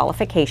your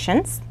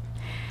qualifications.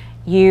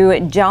 You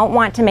don't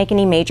want to make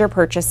any major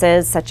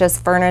purchases such as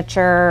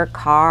furniture,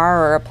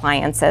 car, or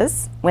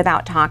appliances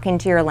without talking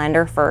to your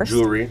lender first.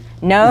 Jewelry.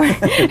 No.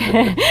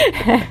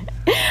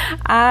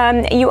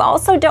 You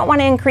also don't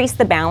want to increase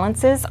the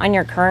balances on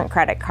your current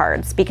credit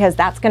cards, because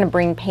that's going to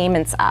bring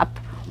payments up,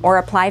 or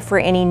apply for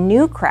any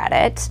new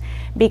credit,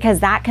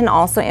 because that can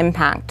also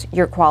impact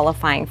your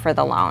qualifying for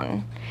the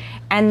loan.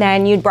 And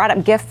then you brought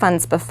up gift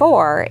funds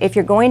before. If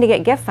you're going to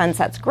get gift funds,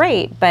 that's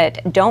great,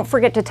 but don't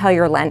forget to tell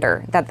your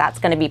lender that that's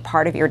going to be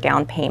part of your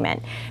down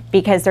payment,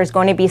 because there's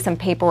going to be some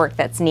paperwork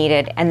that's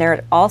needed, and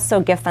there also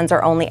gift funds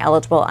are only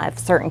eligible if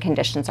certain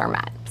conditions are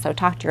met. So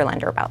talk to your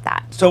lender about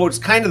that. So it's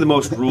kind of the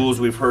most rules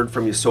we've heard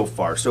from you so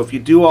far. So if you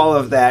do all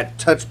of that,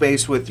 touch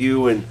base with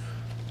you and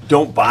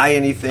don't buy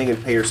anything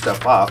and pay your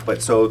stuff off.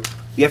 But so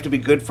you have to be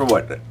good for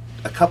what,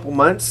 a couple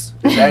months?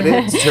 Is that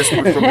it? It's just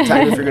from the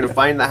time if you're going to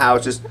find the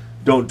house, just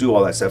don't do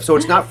all that stuff. So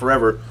it's not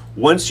forever.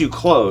 Once you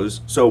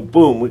close, so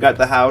boom, we got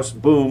the house,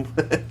 boom,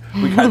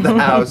 we got the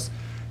house.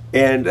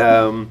 And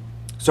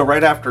so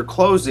right after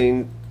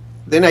closing,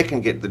 then I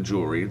can get the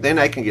jewelry, then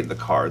I can get the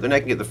car, then I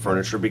can get the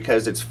furniture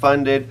because it's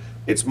funded,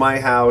 it's my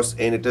house,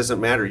 and it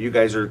doesn't matter. You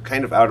guys are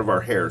kind of out of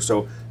our hair.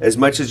 So as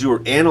much as you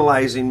were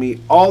analyzing me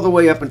all the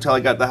way up until I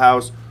got the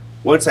house,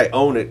 once I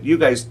own it, you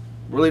guys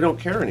really don't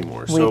care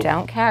anymore. We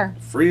don't care.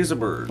 Free as a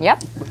bird.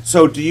 Yep.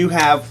 So do you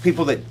have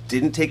people that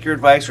didn't take your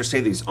advice, or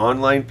say these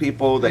online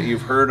people that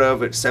you've heard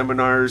of at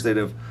seminars that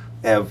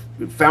have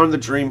found the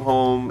dream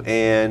home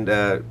and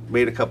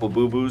made a couple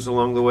boo-boos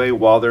along the way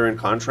while they're in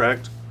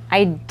contract?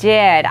 I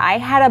did. I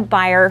had a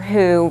buyer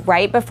who,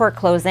 right before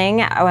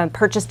closing,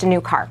 purchased a new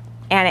car,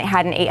 and it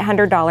had an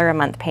 $800 a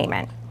month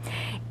payment,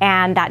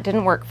 and that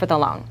didn't work for the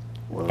loan.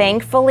 Wow.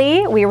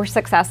 Thankfully, we were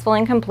successful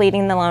in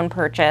completing the loan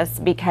purchase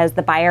because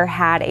the buyer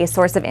had a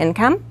source of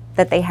income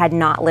that they had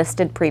not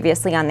listed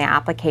previously on the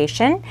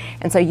application,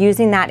 and so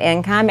using that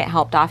income, it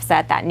helped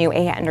offset that new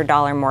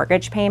 $800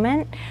 mortgage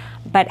payment.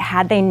 But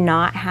had they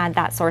not had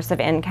that source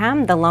of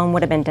income, the loan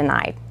would have been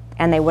denied,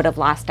 and they would have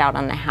lost out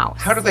on the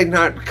house. How did they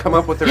not come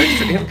up with their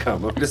extra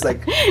income? I'm just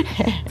like,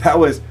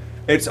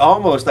 it's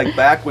almost like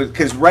back with,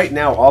 because right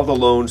now all the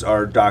loans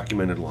are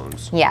documented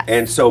loans. Yeah.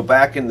 And so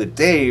back in the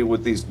day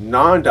with these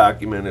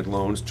non-documented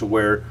loans, to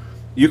where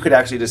you could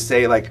actually just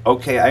say like,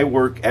 okay, I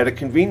work at a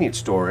convenience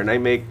store and I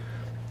make,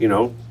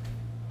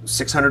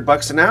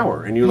 $600 an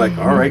hour. And you're like,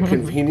 all right,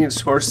 convenience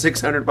store,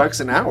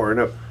 $600 an hour.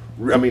 No,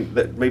 I mean,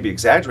 that may be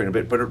exaggerating a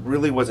bit, but it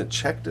really wasn't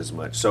checked as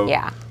much. So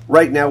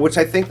right now, which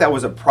I think that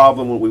was a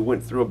problem when we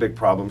went through a big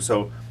problem.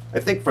 So I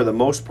think for the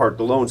most part,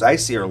 the loans I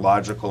see are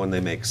logical and they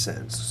make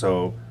sense.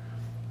 So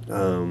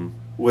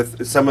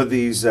with some of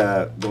these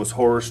those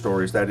horror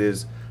stories, that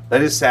is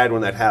sad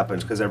when that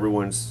happens, because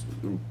everyone's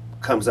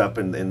comes up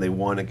and they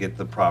want to get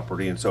the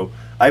property. And so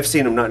I've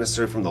seen them not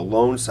necessarily from the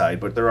loan side,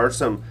 but there are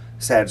some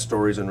sad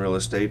stories in real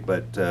estate.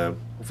 But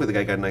hopefully the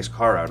guy got a nice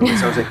car out of it. It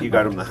sounds like you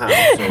got him the house.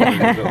 So there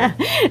you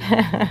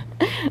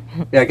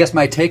go. Yeah, I guess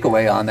my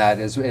takeaway on that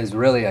is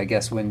really, I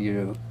guess, when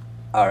you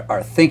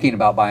are thinking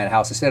about buying a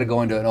house, instead of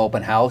going to an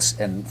open house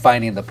and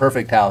finding the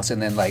perfect house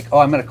and then like, oh,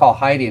 I'm going to call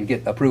Heidi and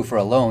get approved for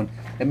a loan,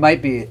 it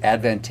might be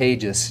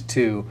advantageous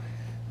to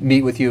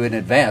meet with you in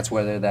advance,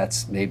 whether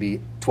that's maybe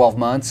 12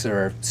 months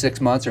or 6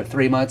 months or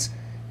 3 months,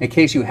 in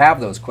case you have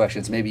those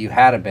questions. Maybe you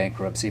had a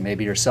bankruptcy,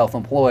 maybe you're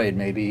self-employed,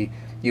 maybe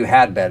you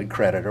had bad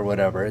credit or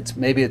whatever. It's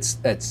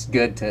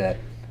good to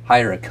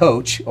hire a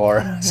coach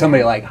or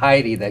somebody like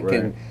Heidi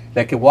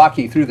that can walk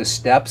you through the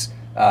steps,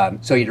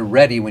 so you're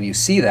ready when you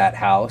see that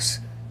house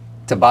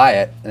to buy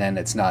it, and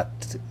it's not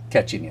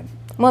catching you.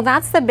 Well,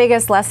 that's the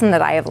biggest lesson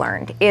that I have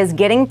learned, is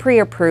getting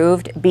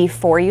pre-approved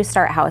before you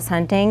start house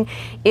hunting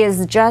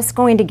is just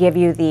going to give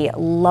you the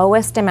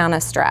lowest amount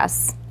of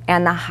stress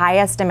and the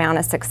highest amount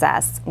of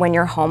success when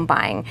you're home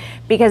buying.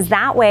 Because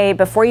that way,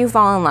 before you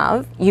fall in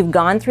love, you've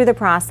gone through the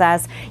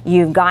process,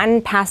 you've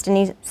gotten past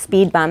any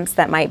speed bumps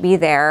that might be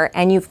there,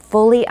 and you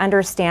fully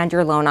understand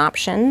your loan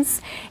options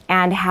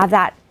and have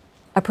that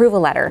approval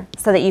letter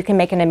so that you can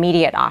make an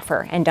immediate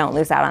offer and don't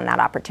lose out on that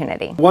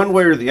opportunity. One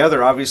way or the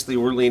other, obviously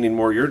we're leaning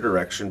more your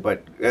direction,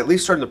 but at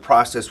least starting the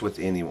process with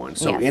anyone.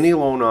 So any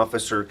loan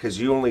officer, because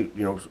you only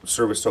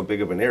service so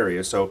big of an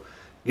area, so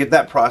get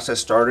that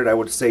process started. I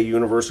would say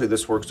universally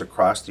this works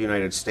across the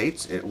United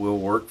States. It will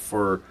work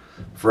for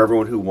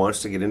everyone who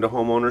wants to get into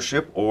home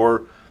ownership,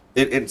 or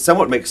it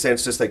somewhat makes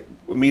sense, just like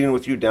meeting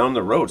with you down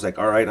the road. It's like,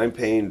 all right, I'm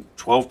paying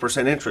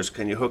 12% interest.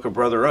 Can you hook a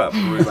brother up? Or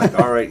you're like,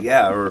 all right,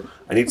 yeah, or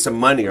I need some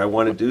money, or I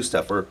want to do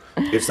stuff. Or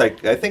it's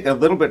like, I think a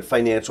little bit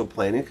financial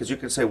planning, because you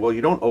can say, well,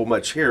 you don't owe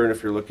much here, and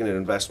if you're looking at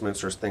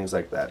investments or things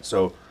like that.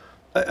 So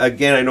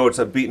again, I know it's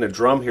a beating a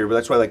drum here, but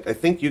that's why I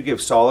think you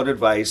give solid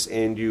advice,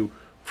 and you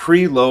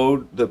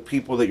preload the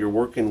people that you're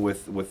working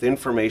with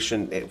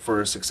information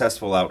for a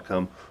successful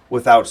outcome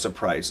without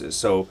surprises.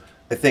 So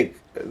I think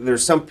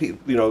there's some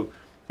people,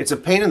 it's a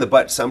pain in the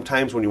butt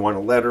sometimes when you want a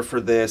letter for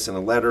this and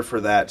a letter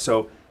for that.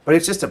 So, but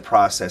it's just a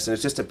process, and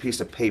it's just a piece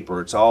of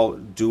paper. It's all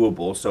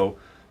doable. So,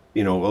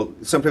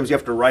 sometimes you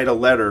have to write a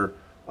letter.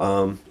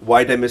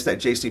 Why did I miss that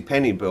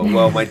JCPenney bill?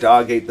 Well, my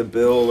dog ate the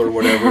bill or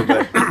whatever.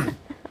 But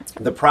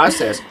the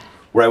process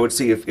where I would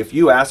see if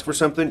you ask for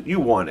something,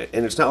 you want it.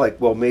 And it's not like,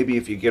 well, maybe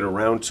if you get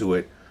around to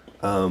it,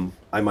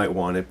 I might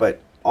want it.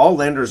 But all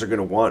lenders are going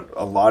to want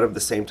a lot of the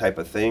same type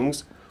of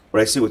things. What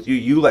I see with you,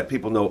 you let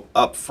people know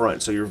up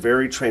front. So you're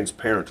very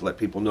transparent to let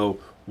people know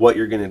what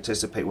you're going to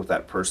anticipate with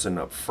that person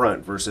up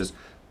front, versus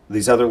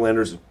these other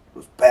lenders,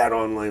 bad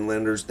online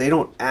lenders, they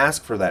don't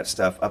ask for that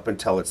stuff up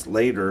until it's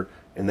later,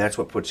 and that's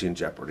what puts you in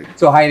jeopardy.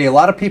 So Heidi, a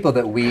lot of people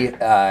that we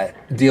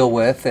deal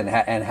with and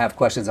have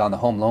questions on the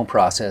home loan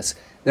process,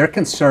 their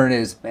concern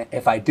is,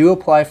 if I do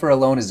apply for a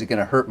loan, is it going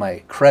to hurt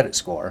my credit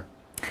score?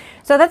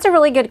 So that's a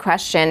really good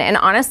question. And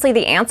honestly,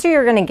 the answer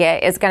you're going to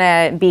get is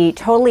going to be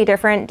totally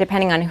different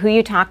depending on who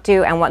you talk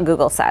to and what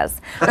Google says.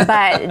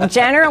 But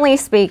generally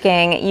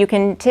speaking, you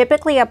can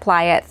typically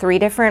apply at 3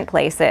 different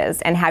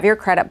places and have your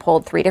credit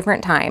pulled 3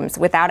 different times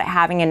without it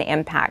having an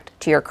impact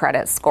to your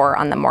credit score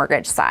on the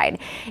mortgage side.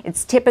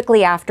 It's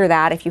typically after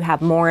that, if you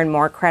have more and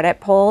more credit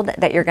pulled,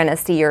 that you're going to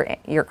see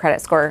your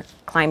credit score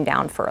climb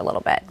down for a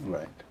little bit.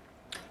 Right.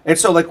 And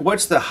so, like,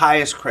 what's the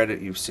highest credit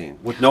you've seen?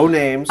 With no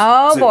names.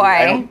 Oh,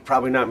 boy.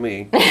 Probably not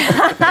me.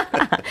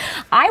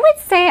 I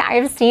would say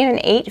I've seen an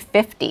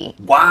 850.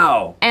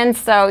 Wow. And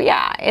so,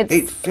 yeah, it's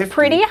 850?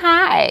 pretty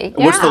high.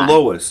 What's the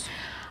lowest?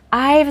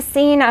 I've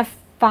seen a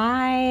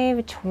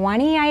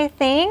 520, I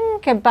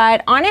think.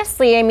 But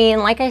honestly, I mean,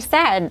 like I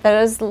said,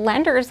 those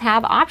lenders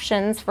have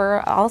options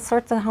for all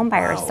sorts of home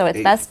buyers. Wow, so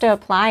it's best to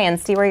apply and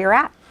see where you're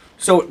at.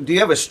 So do you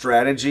have a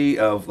strategy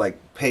of like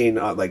paying,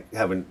 like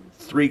having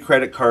 3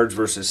 credit cards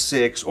versus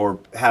 6, or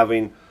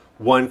having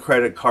 1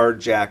 credit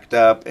card jacked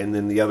up and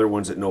then the other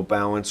one's at no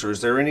balance? Or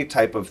is there any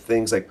type of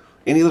things, like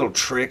any little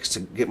tricks to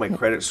get my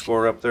credit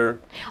score up there?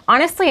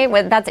 Honestly,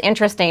 that's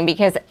interesting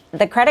because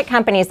the credit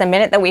companies, the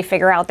minute that we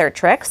figure out their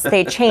tricks,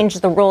 they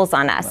change the rules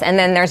on us, and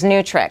then there's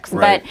new tricks.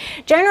 Right.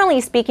 But generally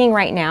speaking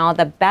right now,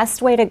 the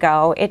best way to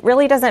go, it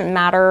really doesn't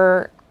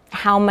matter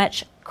how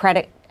much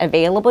credit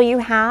available you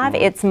have.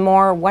 It's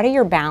more, what are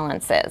your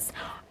balances?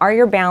 Are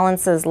your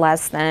balances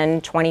less than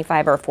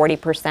 25 or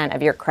 40%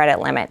 of your credit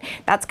limit?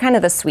 That's kind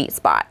of the sweet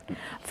spot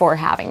for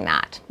having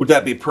that. Would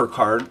that be per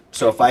card?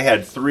 So if I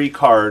had 3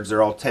 cards,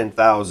 they're all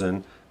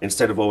 10,000,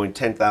 instead of owing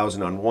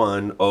 10,000 on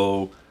one,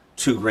 owe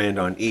 $2,000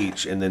 on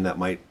each, and then that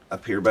might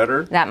appear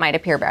better? That might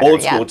appear better,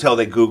 Old school until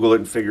they Google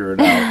it and figure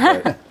it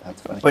out. But,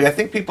 That's funny. but I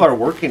think people are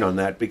working on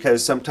that,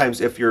 because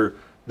sometimes if you're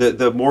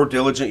the more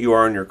diligent you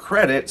are on your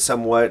credit,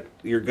 somewhat,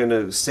 you're going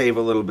to save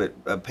a little bit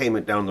of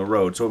payment down the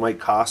road. So it might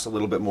cost a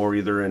little bit more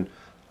either in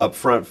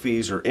upfront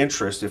fees or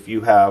interest. If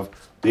you have,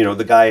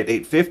 the guy at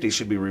 850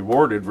 should be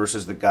rewarded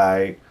versus the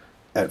guy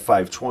at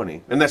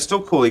 520. And that's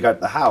still cool, he got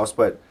the house,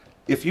 but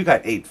if you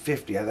got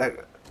 850,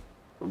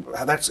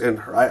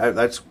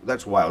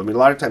 that's wild. I mean, a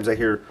lot of times I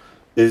hear,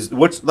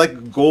 what's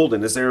like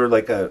golden? Is there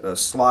like a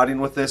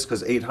slotting with this?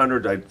 Because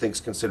 800 I think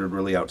is considered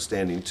really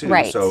outstanding too.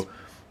 Right. So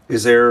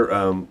is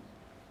there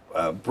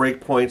break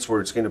points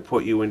where it's going to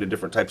put you into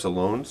different types of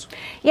loans?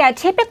 Yeah,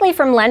 typically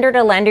from lender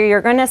to lender,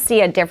 you're going to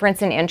see a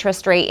difference in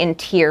interest rate in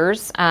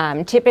tiers.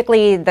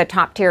 Typically, the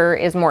top tier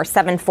is more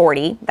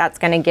 740. That's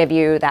going to give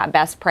you that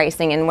best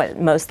pricing and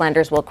what most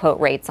lenders will quote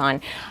rates on.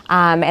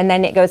 And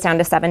then it goes down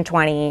to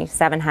 720,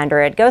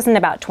 700, goes in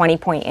about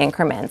 20-point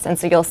increments. And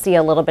so you'll see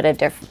a little bit of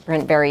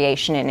different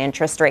variation in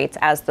interest rates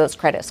as those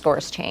credit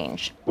scores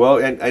change. Well,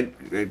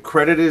 and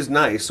credit is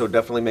nice, so it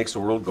definitely makes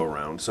the world go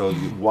round. So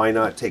why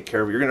not take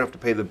care of it? You're going to have to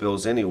pay the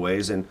bills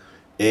anyways, and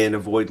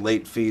avoid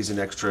late fees and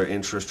extra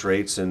interest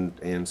rates,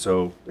 and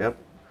so, yep,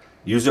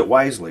 use it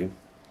wisely.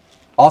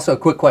 Also, a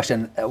quick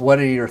question: what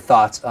are your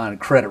thoughts on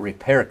credit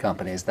repair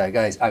companies? That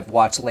guys, I've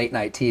watched late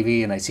night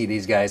TV, and I see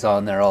these guys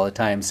on there all the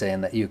time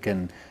saying that you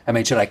can. I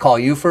mean, should I call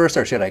you first,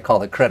 or should I call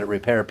the credit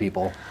repair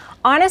people?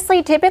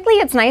 Honestly, typically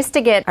it's nice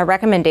to get a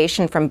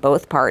recommendation from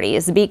both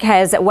parties,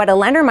 because what a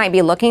lender might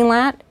be looking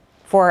at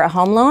for a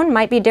home loan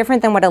might be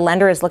different than what a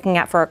lender is looking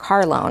at for a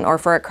car loan or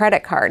for a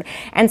credit card.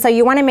 And so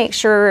you want to make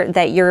sure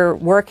that you're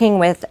working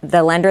with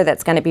the lender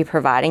that's going to be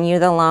providing you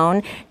the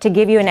loan to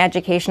give you an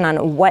education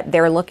on what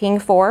they're looking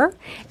for,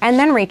 and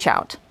then reach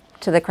out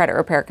to the credit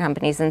repair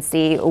companies and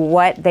see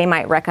what they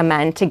might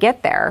recommend to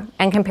get there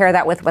and compare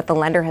that with what the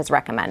lender has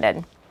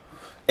recommended.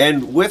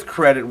 And with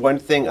credit, one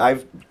thing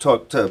I've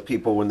talked to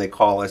people when they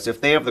call us,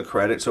 if they have the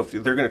credit, so if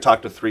they're going to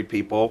talk to 3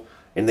 people,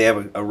 and they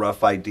have a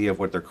rough idea of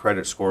what their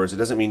credit score is, it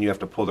doesn't mean you have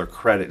to pull their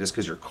credit just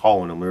because you're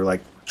calling them. You're like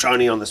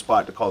Johnny on the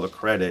spot to call the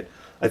credit.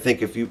 I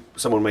think if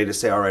someone may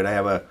just say, all right, I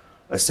have a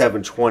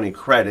 720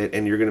 credit,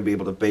 and you're going to be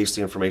able to base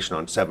the information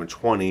on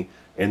 720,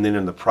 and then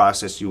in the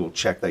process you will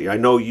check that. I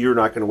know you're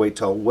not going to wait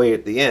till way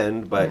at the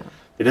end, but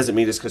it doesn't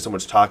mean just because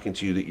someone's talking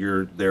to you that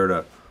you're there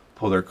to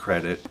pull their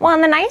credit. Well,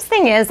 and the nice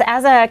thing is,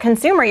 as a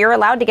consumer, you're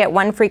allowed to get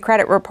 1 free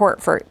credit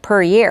report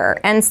per year.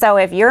 And so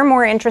if you're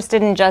more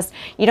interested in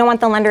you don't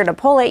want the lender to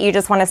pull it, you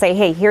just want to say,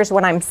 hey, here's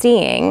what I'm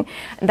seeing.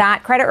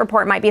 That credit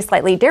report might be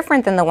slightly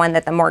different than the one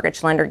that the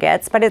mortgage lender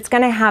gets, but it's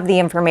going to have the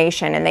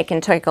information and they can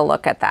take a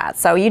look at that.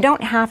 So you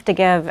don't have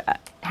to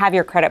have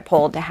your credit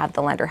pulled to have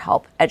the lender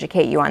help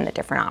educate you on the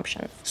different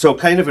options. So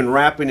kind of in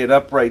wrapping it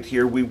up right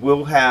here, we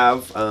will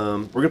have,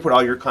 we're going to put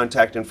all your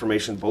contact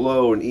information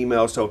below, an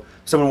email. So if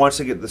someone wants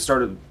to get the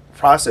start of the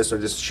process, or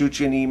just shoot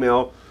you an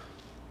email.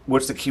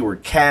 What's the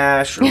keyword?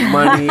 Cash or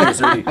money? Is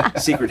there any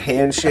secret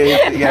handshake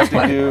that you have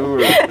to do? Or?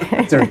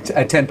 Is there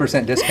a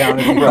 10%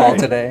 discount if you call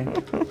today?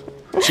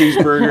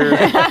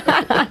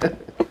 Cheeseburger.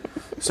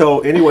 So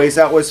anyways,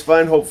 that was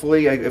fun.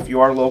 Hopefully, if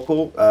you are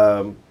local,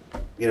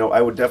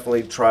 I would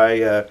definitely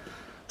try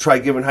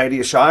giving Heidi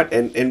a shot.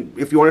 And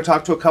if you want to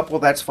talk to a couple,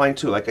 that's fine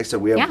too. Like I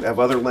said, we have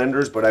other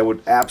lenders, but I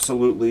would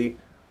absolutely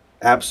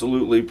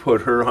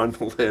put her on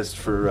the list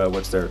for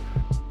what's their